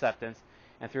acceptance,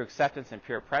 and through acceptance and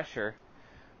peer pressure,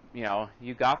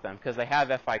 you got them, because they have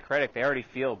FI critic. They already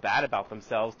feel bad about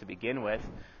themselves to begin with,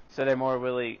 so they're more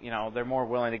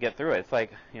willing to get through it. It's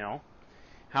like,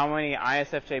 how many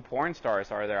ISFJ porn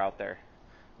stars are there out there?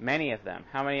 Many of them.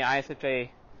 How many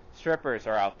ISFJ strippers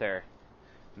are out there?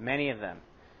 Many of them.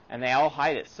 And they all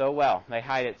hide it so well. They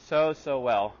hide it so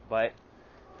well, but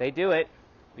they do it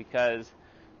because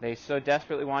they so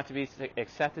desperately want to be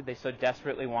accepted. They so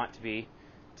desperately want to be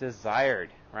desired,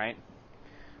 right?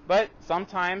 But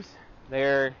sometimes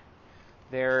their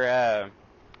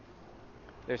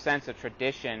sense of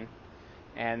tradition,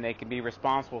 and they can be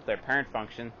responsible with their parent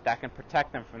function, that can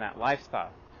protect them from that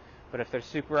lifestyle. But if they're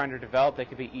super underdeveloped, they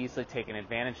could be easily taken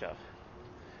advantage of.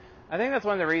 I think that's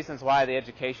one of the reasons why the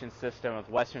education system of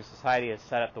Western society is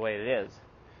set up the way it is.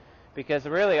 Because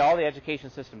really all the education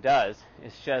system does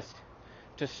is just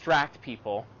distract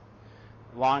people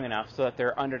long enough so that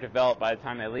they're underdeveloped by the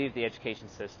time they leave the education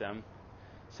system,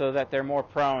 so that they're more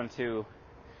prone to,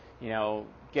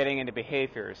 getting into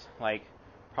behaviors like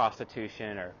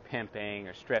prostitution or pimping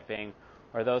or stripping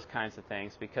or those kinds of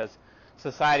things, because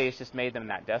society has just made them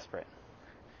that desperate.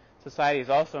 Society has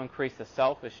also increased the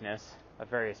selfishness of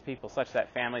various people such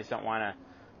that families don't want to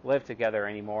live together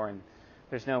anymore, and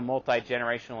there's no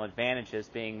multi-generational advantages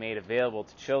being made available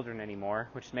to children anymore,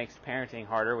 which makes parenting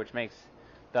harder, which makes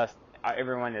thus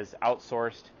everyone is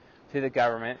outsourced to the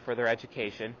government for their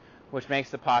education, which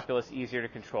makes the populace easier to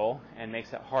control and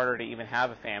makes it harder to even have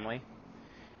a family.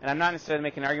 And I'm not necessarily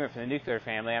making an argument for the nuclear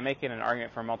family. I'm making an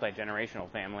argument for a multi-generational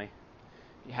family,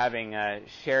 having a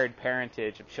shared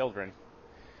parentage of children.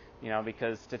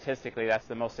 Because statistically that's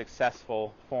the most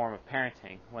successful form of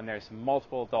parenting, when there's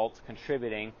multiple adults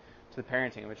contributing to the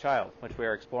parenting of a child, which we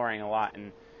are exploring a lot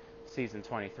in season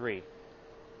 23.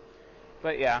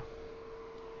 But yeah,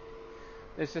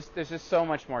 there's just so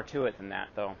much more to it than that,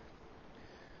 though.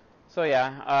 So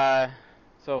yeah,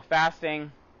 so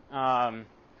fasting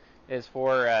is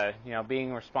for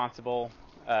being responsible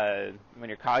when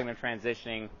you're cognitive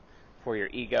transitioning for your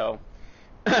ego,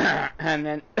 and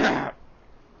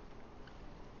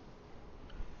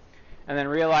then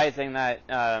realizing that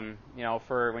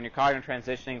for when you're cognitive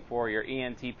transitioning for your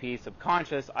ENTP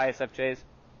subconscious ISFJs,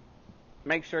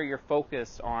 make sure you're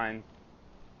focused on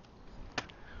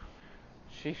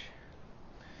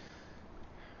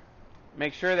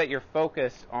make sure that you're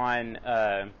focused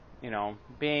on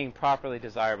being properly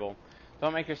desirable.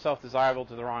 Don't make yourself desirable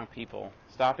to the wrong people.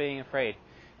 Stop being afraid.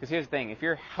 Because here's the thing, if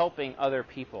you're helping other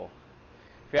people,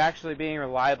 if you're actually being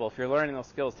reliable, if you're learning those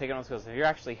skills, taking those skills, if you're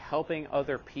actually helping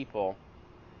other people,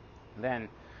 then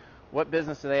what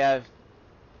business do they have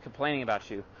complaining about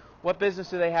you? What business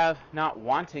do they have not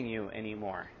wanting you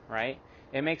anymore, right?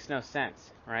 It makes no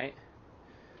sense, right?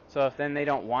 So if then they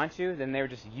don't want you, then they're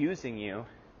just using you.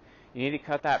 You need to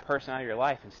cut that person out of your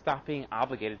life and stop being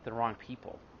obligated to the wrong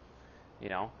people.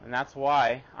 And that's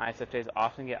why ISFJs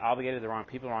often get obligated to the wrong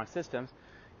people, the wrong systems,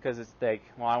 because it's like,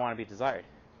 well, I want to be desired.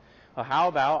 Well, how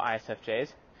about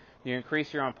ISFJs? You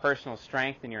increase your own personal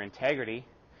strength and your integrity,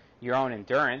 your own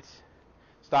endurance.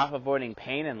 Stop avoiding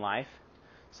pain in life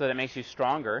so that it makes you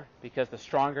stronger, because the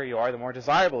stronger you are, the more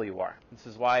desirable you are. This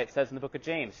is why it says in the book of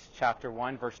James, chapter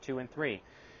 1, verse 2 and 3,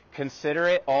 consider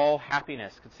it all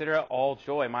happiness, consider it all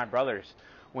joy, my brothers,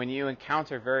 when you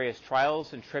encounter various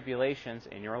trials and tribulations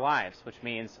in your lives, which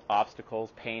means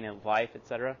obstacles, pain in life,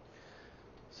 etc.,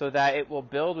 so that it will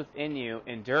build within you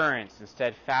endurance and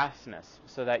steadfastness,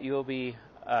 so that you will be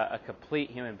a complete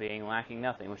human being lacking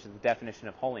nothing, which is the definition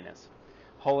of holiness.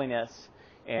 Holiness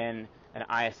in an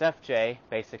ISFJ,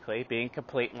 basically, being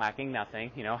complete and lacking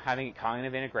nothing, having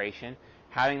cognitive integration,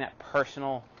 having that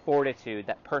personal fortitude,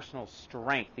 that personal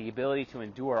strength, the ability to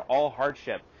endure all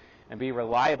hardship and be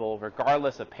reliable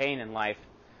regardless of pain in life.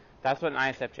 That's what an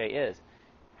ISFJ is.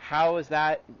 How does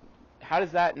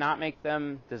that not make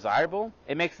them desirable?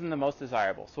 It makes them the most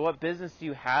desirable. So what business do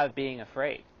you have being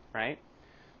afraid, right?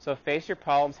 So face your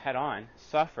problems head on,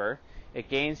 suffer. It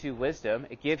gains you wisdom.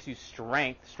 It gives you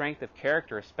strength of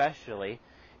character especially,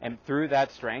 and through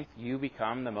that strength you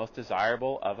become the most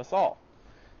desirable of us all.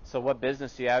 So what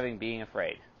business do you have in being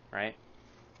afraid, right?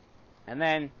 And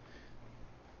then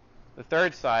the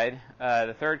third side,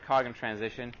 the third cognitive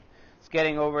transition, is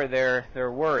getting over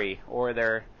their worry or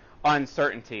their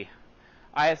uncertainty.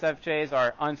 ISFJs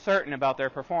are uncertain about their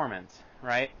performance,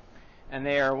 right? And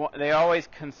they always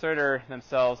consider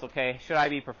themselves, okay, should I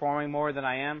be performing more than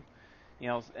I am?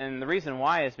 And the reason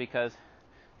why is because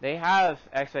they have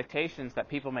expectations that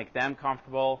people make them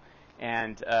comfortable,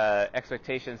 and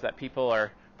expectations that people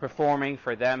are performing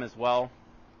for them as well.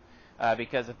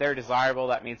 Because if they're desirable,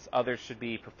 that means others should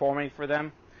be performing for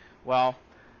them. Well,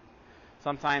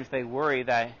 sometimes they worry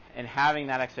that in having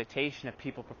that expectation of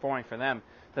people performing for them,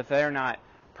 that they're not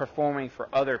performing for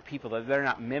other people, that they're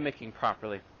not mimicking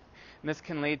properly. And this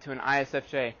can lead to an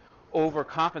ISFJ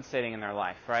overcompensating in their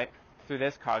life, right, through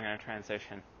this cognitive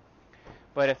transition.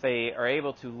 But if they are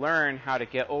able to learn how to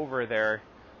get over their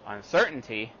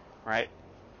uncertainty, right,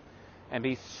 and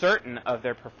be certain of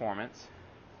their performance,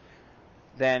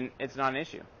 then it's not an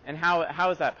issue. And how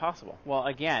is that possible? Well,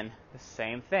 again, the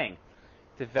same thing.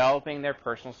 Developing their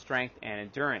personal strength and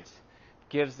endurance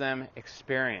gives them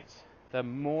experience. The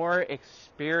more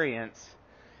experience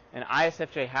an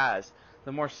ISFJ has,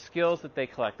 the more skills that they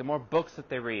collect, the more books that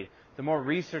they read, the more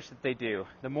research that they do,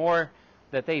 the more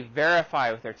that they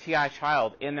verify with their TI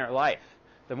child in their life,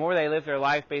 the more they live their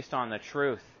life based on the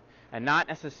truth and not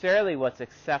necessarily what's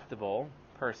acceptable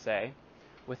per se,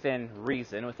 within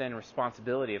reason, within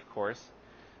responsibility, of course,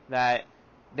 that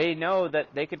they know that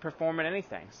they could perform at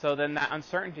anything. So then that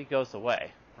uncertainty goes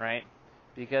away, right?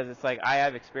 Because it's like, I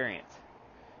have experience.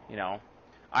 You know,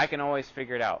 I can always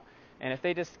figure it out. And if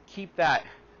they just keep that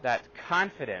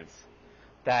confidence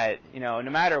that, you know, no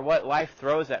matter what life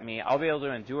throws at me, I'll be able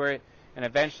to endure it, and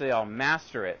eventually I'll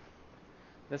master it.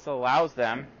 This allows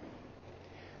them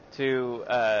to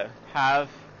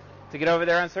get over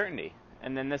their uncertainty.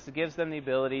 And then this gives them the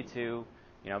ability to,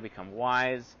 you know, become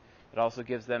wise. It also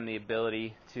gives them the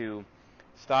ability to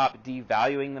stop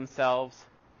devaluing themselves,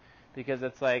 because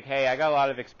it's like, hey, I got a lot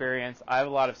of experience, I have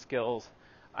a lot of skills,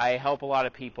 I help a lot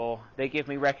of people, they give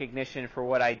me recognition for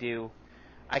what I do.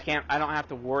 I don't have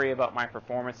to worry about my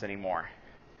performance anymore.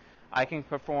 I can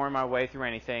perform my way through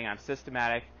anything. I'm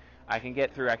systematic. I can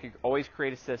get through. I can always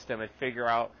create a system and figure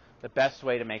out the best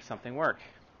way to make something work.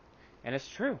 And it's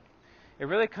true. It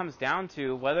really comes down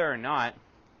to whether or not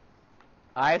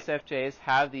ISFJs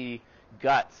have the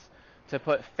guts to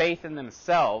put faith in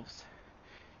themselves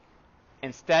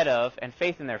and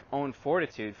faith in their own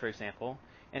fortitude, for example,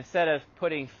 instead of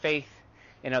putting faith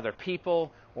in other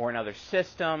people or in other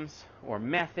systems or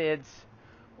methods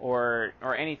or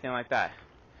anything like that.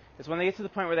 It's when they get to the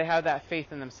point where they have that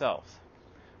faith in themselves,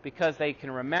 because they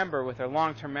can remember with their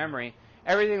long-term memory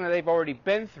everything that they've already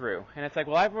been through. And it's like,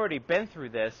 well, I've already been through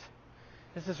this.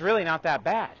 This is really not that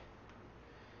bad.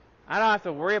 I don't have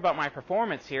to worry about my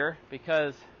performance here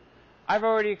because I've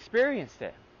already experienced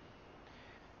it.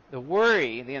 The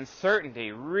worry, the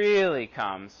uncertainty really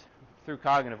comes through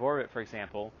cognitive orbit, for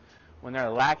example, when they're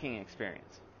lacking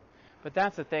experience. But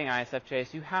that's the thing,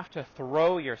 ISFJs, you have to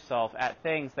throw yourself at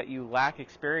things that you lack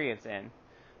experience in.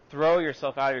 Throw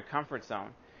yourself out of your comfort zone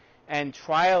and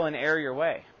trial and error your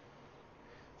way.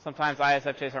 Sometimes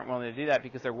ISFJs aren't willing to do that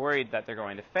because they're worried that they're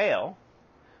going to fail,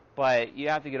 but you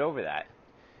have to get over that.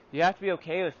 You have to be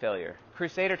okay with failure.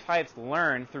 Crusader types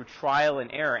learn through trial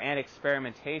and error and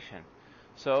experimentation.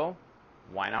 So,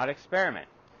 why not experiment?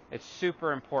 It's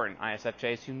super important,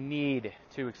 ISFJs. You need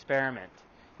to experiment.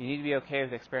 You need to be okay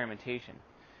with experimentation,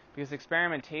 because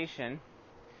experimentation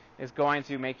is going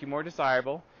to make you more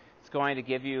desirable. It's going to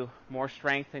give you more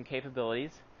strength and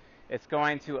capabilities. It's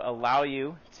going to allow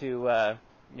you to,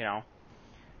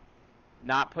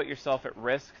 not put yourself at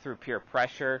risk through peer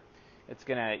pressure.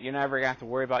 You're never going to have to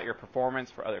worry about your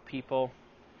performance for other people.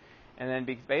 And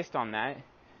then based on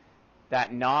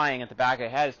that gnawing at the back of the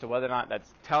head as to whether or not that's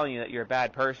telling you that you're a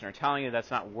bad person or telling you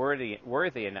that's not worthy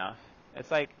enough.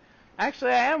 It's like,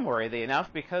 actually I am worthy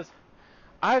enough because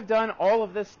I've done all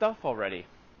of this stuff already.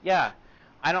 Yeah,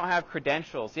 I don't have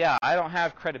credentials. Yeah, I don't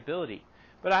have credibility.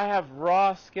 But I have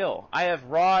raw skill. I have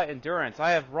raw endurance.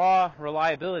 I have raw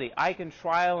reliability. I can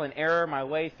trial and error my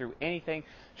way through anything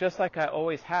just like I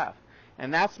always have.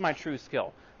 And that's my true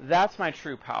skill. That's my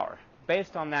true power.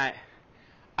 Based on that,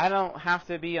 I don't have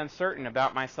to be uncertain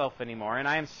about myself anymore, and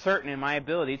I am certain in my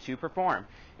ability to perform,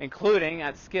 including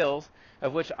at skills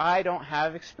of which I don't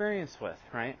have experience with,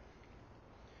 right?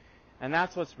 And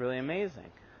that's what's really amazing.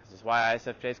 This is why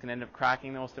ISFJs can end up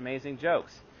cracking the most amazing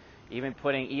jokes, even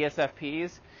putting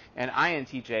ESFPs and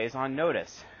INTJs on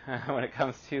notice when it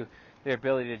comes to their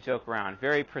ability to joke around.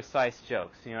 Very precise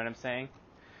jokes, you know what I'm saying?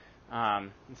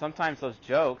 And sometimes those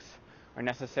jokes are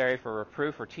necessary for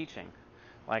reproof or teaching.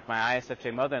 Like my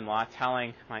ISFJ mother-in-law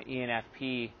telling my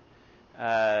ENFP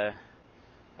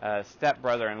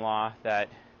stepbrother-in-law that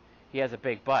he has a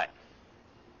big butt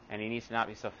and he needs to not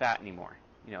be so fat anymore,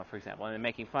 for example, and then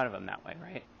making fun of him that way,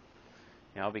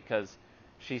 right? Because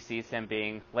she sees him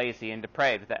being lazy and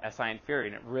depraved with that SI inferior,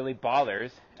 and it really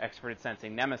bothers experted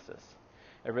sensing Nemesis.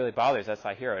 It really bothers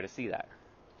SI hero to see that,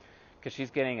 because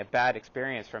she's getting a bad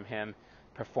experience from him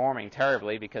performing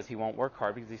terribly because he won't work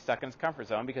hard, because he's stuck in his comfort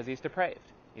zone, because he's depraved,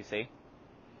 you see?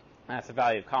 And that's the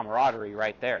value of camaraderie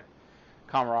right there.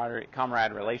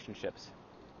 Comrade relationships.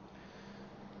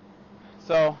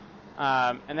 So,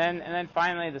 and then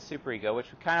finally the superego, which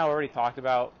we kind of already talked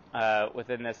about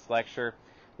within this lecture.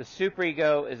 The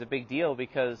superego is a big deal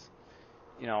because,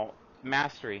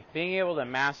 mastery, being able to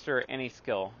master any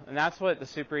skill. And that's what the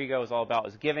superego is all about,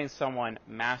 is giving someone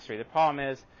mastery. The problem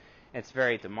is it's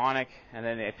very demonic, and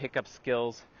then they pick up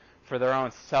skills for their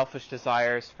own selfish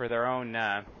desires, for their own,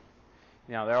 their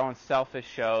own selfish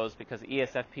shows, because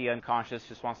ESFP unconscious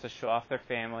just wants to show off their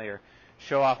family or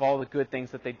show off all the good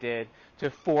things that they did, to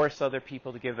force other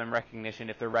people to give them recognition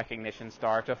if they're recognition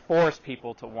star, to force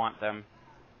people to want them,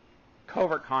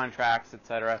 covert contracts,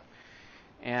 etc.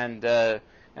 And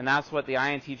that's what the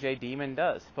INTJ demon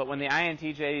does. But when the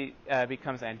INTJ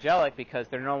becomes angelic, because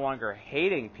they're no longer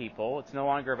hating people, it's no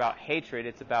longer about hatred,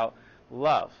 it's about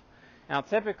love. Now,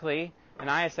 typically, an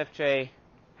ISFJ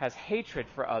has hatred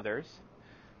for others.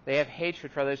 They have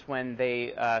hatred for others when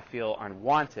they feel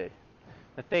unwanted.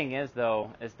 The thing is,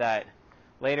 though, is that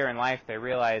later in life they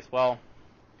realize, well,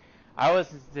 I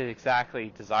wasn't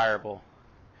exactly desirable.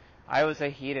 I was a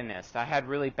hedonist. I had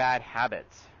really bad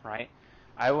habits, right?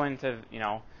 I wouldn't have,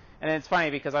 and it's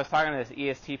funny because I was talking to this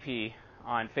ESTP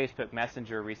on Facebook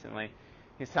Messenger recently.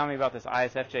 He was telling me about this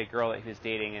ISFJ girl that he was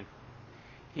dating, and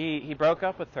he broke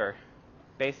up with her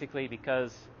basically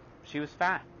because she was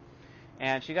fat.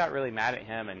 And she got really mad at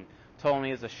him and told him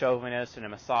he was a chauvinist and a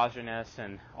misogynist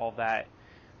and all that.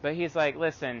 But he's like,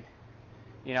 listen,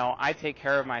 I take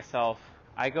care of myself.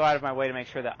 I go out of my way to make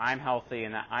sure that I'm healthy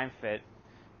and that I'm fit,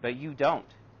 but you don't.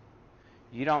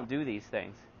 You don't do these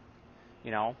things,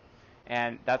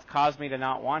 and that's caused me to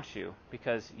not want you,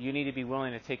 because you need to be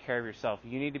willing to take care of yourself.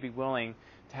 You need to be willing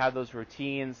to have those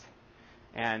routines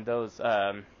and those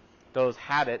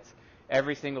habits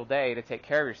every single day to take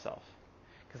care of yourself,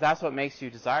 because that's what makes you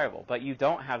desirable. But you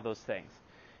don't have those things,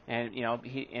 and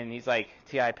he's like,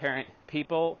 T.I. Parent,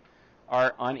 people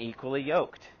are unequally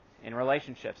yoked in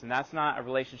relationships, and that's not a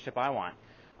relationship I want.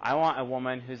 I want a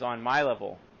woman who's on my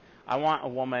level. I want a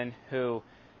woman who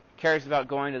cares about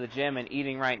going to the gym and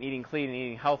eating right and eating clean and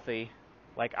eating healthy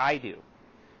like I do,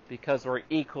 because we're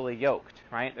equally yoked,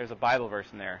 right? There's a Bible verse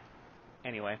in there.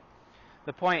 Anyway,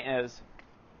 the point is,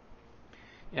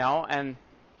 and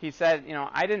he said,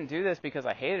 I didn't do this because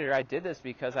I hated her. I did this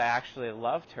because I actually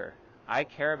loved her. I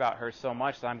care about her so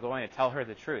much that I'm going to tell her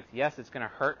the truth. Yes, it's going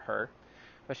to hurt her,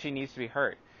 but she needs to be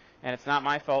heard. And it's not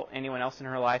my fault anyone else in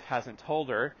her life hasn't told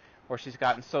her, or she's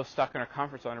gotten so stuck in her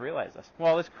comfort zone to realize this.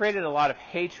 Well, this created a lot of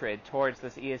hatred towards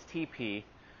this ESTP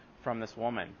from this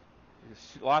woman.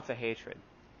 There's lots of hatred.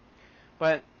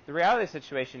 But the reality of the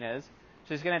situation is,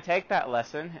 she's going to take that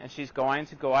lesson, and she's going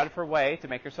to go out of her way to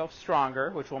make herself stronger,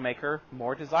 which will make her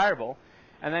more desirable.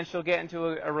 And then she'll get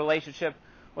into a relationship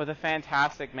with a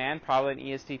fantastic man, probably an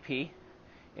ESTP,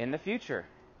 in the future.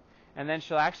 And then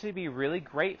she'll actually be really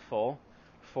grateful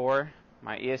for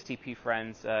my ESTP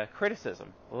friend's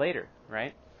criticism later,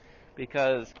 right?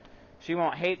 Because she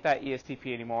won't hate that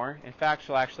ESTP anymore. In fact,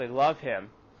 she'll actually love him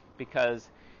because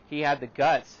he had the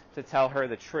guts to tell her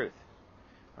the truth,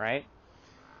 right?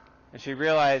 And she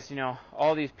realized,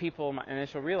 all these people, and then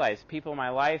she'll realize people in my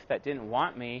life that didn't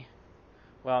want me,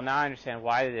 well, now I understand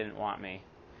why they didn't want me.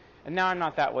 And now I'm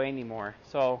not that way anymore.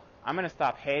 So I'm going to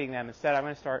stop hating them. Instead, I'm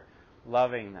going to start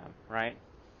loving them, right?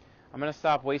 I'm going to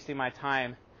stop wasting my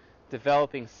time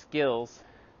developing skills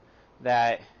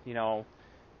that,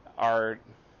 are,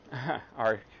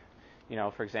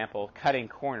 for example, cutting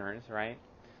corners, right?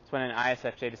 It's when an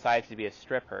ISFJ decides to be a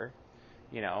stripper,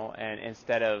 and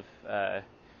instead of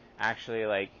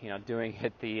actually, doing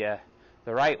it the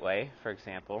right way, for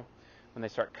example, when they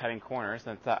start cutting corners,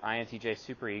 then it's that INTJ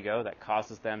superego that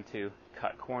causes them to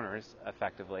cut corners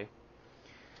effectively.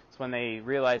 It's when they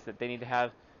realize that they need to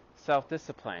have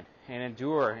self-discipline and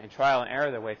endure and trial and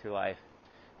error their way through life,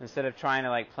 instead of trying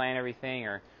to plan everything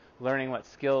or learning what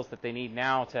skills that they need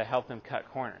now to help them cut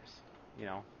corners.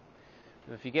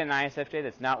 If you get an ISFJ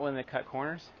that's not willing to cut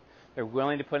corners, they're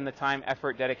willing to put in the time,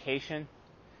 effort, dedication,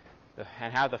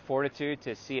 and have the fortitude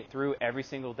to see it through every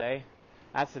single day,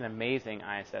 that's an amazing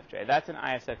ISFJ. That's an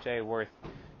ISFJ worth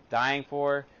dying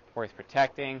for, worth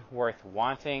protecting, worth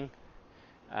wanting,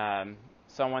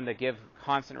 someone to give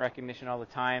constant recognition all the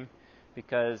time,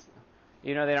 because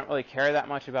they don't really care that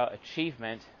much about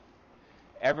achievement.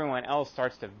 Everyone else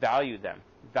starts to value them,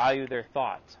 value their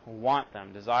thoughts, want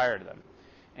them, desire them,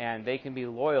 and they can be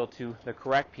loyal to the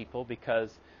correct people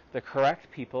because the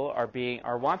correct people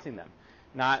are wanting them,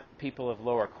 not people of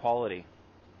lower quality.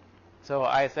 So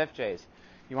ISFJs,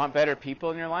 you want better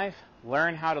people in your life?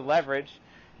 Learn how to leverage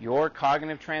your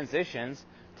cognitive transitions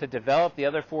to develop the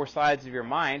other four sides of your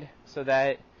mind so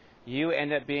that you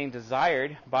end up being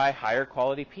desired by higher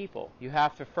quality people. You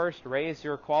have to first raise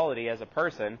your quality as a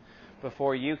person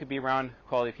before you could be around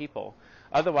quality people.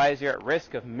 Otherwise, you're at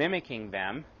risk of mimicking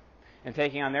them and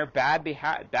taking on their bad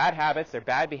habits, their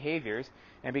bad behaviors,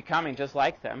 and becoming just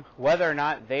like them, whether or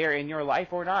not they are in your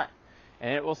life or not.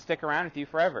 And it will stick around with you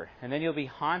forever. And then you'll be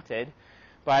haunted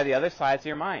by the other sides of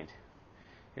your mind.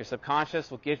 Your subconscious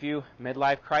will give you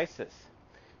midlife crisis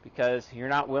because you're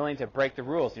not willing to break the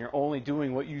rules, and you're only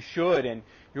doing what you should, and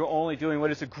you're only doing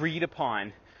what is agreed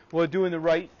upon. Well, doing the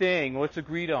right thing, what's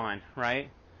agreed on,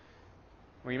 right?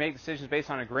 Where you make decisions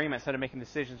based on agreement instead of making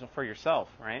decisions for yourself,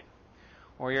 right?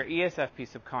 Or your ESFP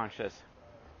subconscious,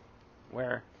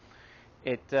 where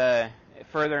it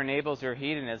further enables your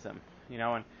hedonism,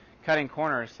 and cutting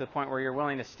corners to the point where you're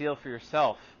willing to steal for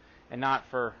yourself and not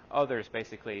for others,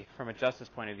 basically, from a justice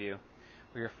point of view,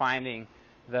 where you're finding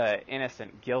the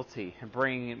innocent guilty and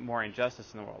bringing more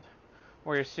injustice in the world.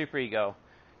 Or your superego,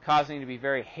 causing you to be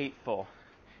very hateful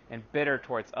and bitter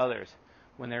towards others,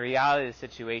 when the reality of the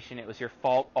situation, it was your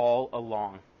fault all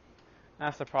along.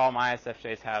 That's the problem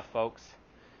ISFJs have, folks.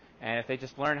 And if they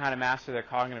just learn how to master their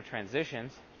cognitive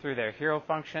transitions through their hero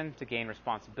function to gain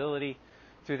responsibility,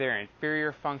 through their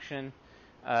inferior function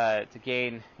to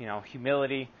gain,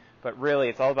 humility, but really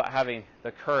it's all about having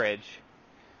the courage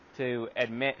to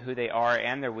admit who they are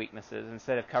and their weaknesses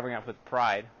instead of covering up with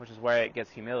pride, which is where it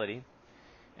gets humility,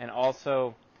 and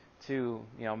also to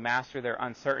master their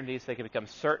uncertainties so they can become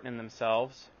certain in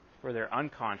themselves where they're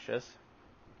unconscious,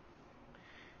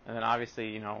 and then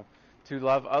obviously to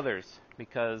love others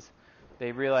because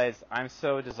they realize I'm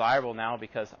so desirable now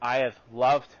because I have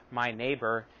loved my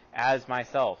neighbor as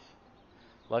myself.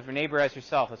 Love your neighbor as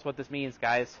yourself. That's what this means,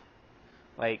 guys.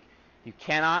 Like, you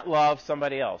cannot love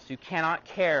somebody else. You cannot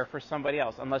care for somebody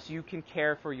else unless you can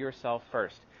care for yourself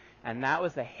first. And that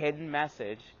was the hidden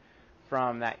message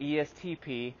from that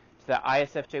ESTP to that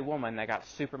ISFJ woman that got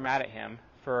super mad at him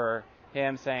for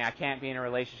him saying, I can't be in a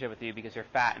relationship with you because you're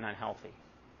fat and unhealthy.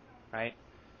 Right?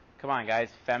 Come on, guys.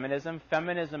 Feminism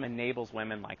enables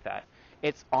women like that.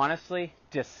 It's honestly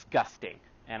disgusting,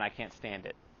 and I can't stand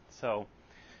it. So,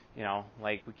 we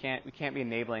can't be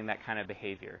enabling that kind of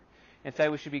behavior.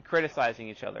 Instead, we should be criticizing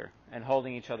each other and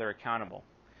holding each other accountable,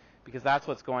 because that's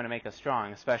what's going to make us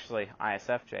strong, especially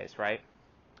ISFJs, right?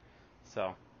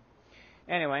 So,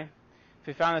 anyway, if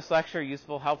you found this lecture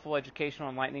useful, helpful, educational,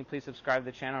 enlightening, please subscribe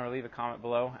to the channel or leave a comment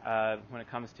below when it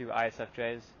comes to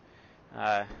ISFJs.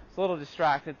 It's a little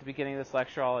distracted at the beginning of this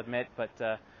lecture, I'll admit,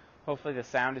 but hopefully the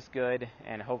sound is good,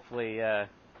 and hopefully I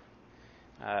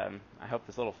hope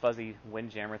this little fuzzy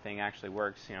windjammer thing actually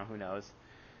works. Who knows?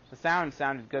 The sound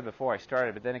sounded good before I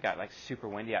started, but then it got super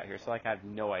windy out here, so I have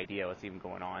no idea what's even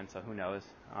going on, so who knows?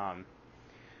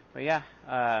 But yeah,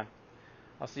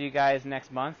 I'll see you guys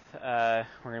next month. We're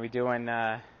going to be doing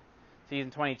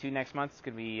season 22 next month. It's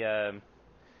going to be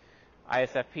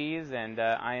ISFPs and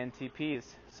INTPs.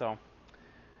 So,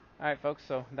 alright folks,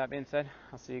 so that being said,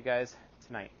 I'll see you guys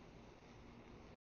tonight.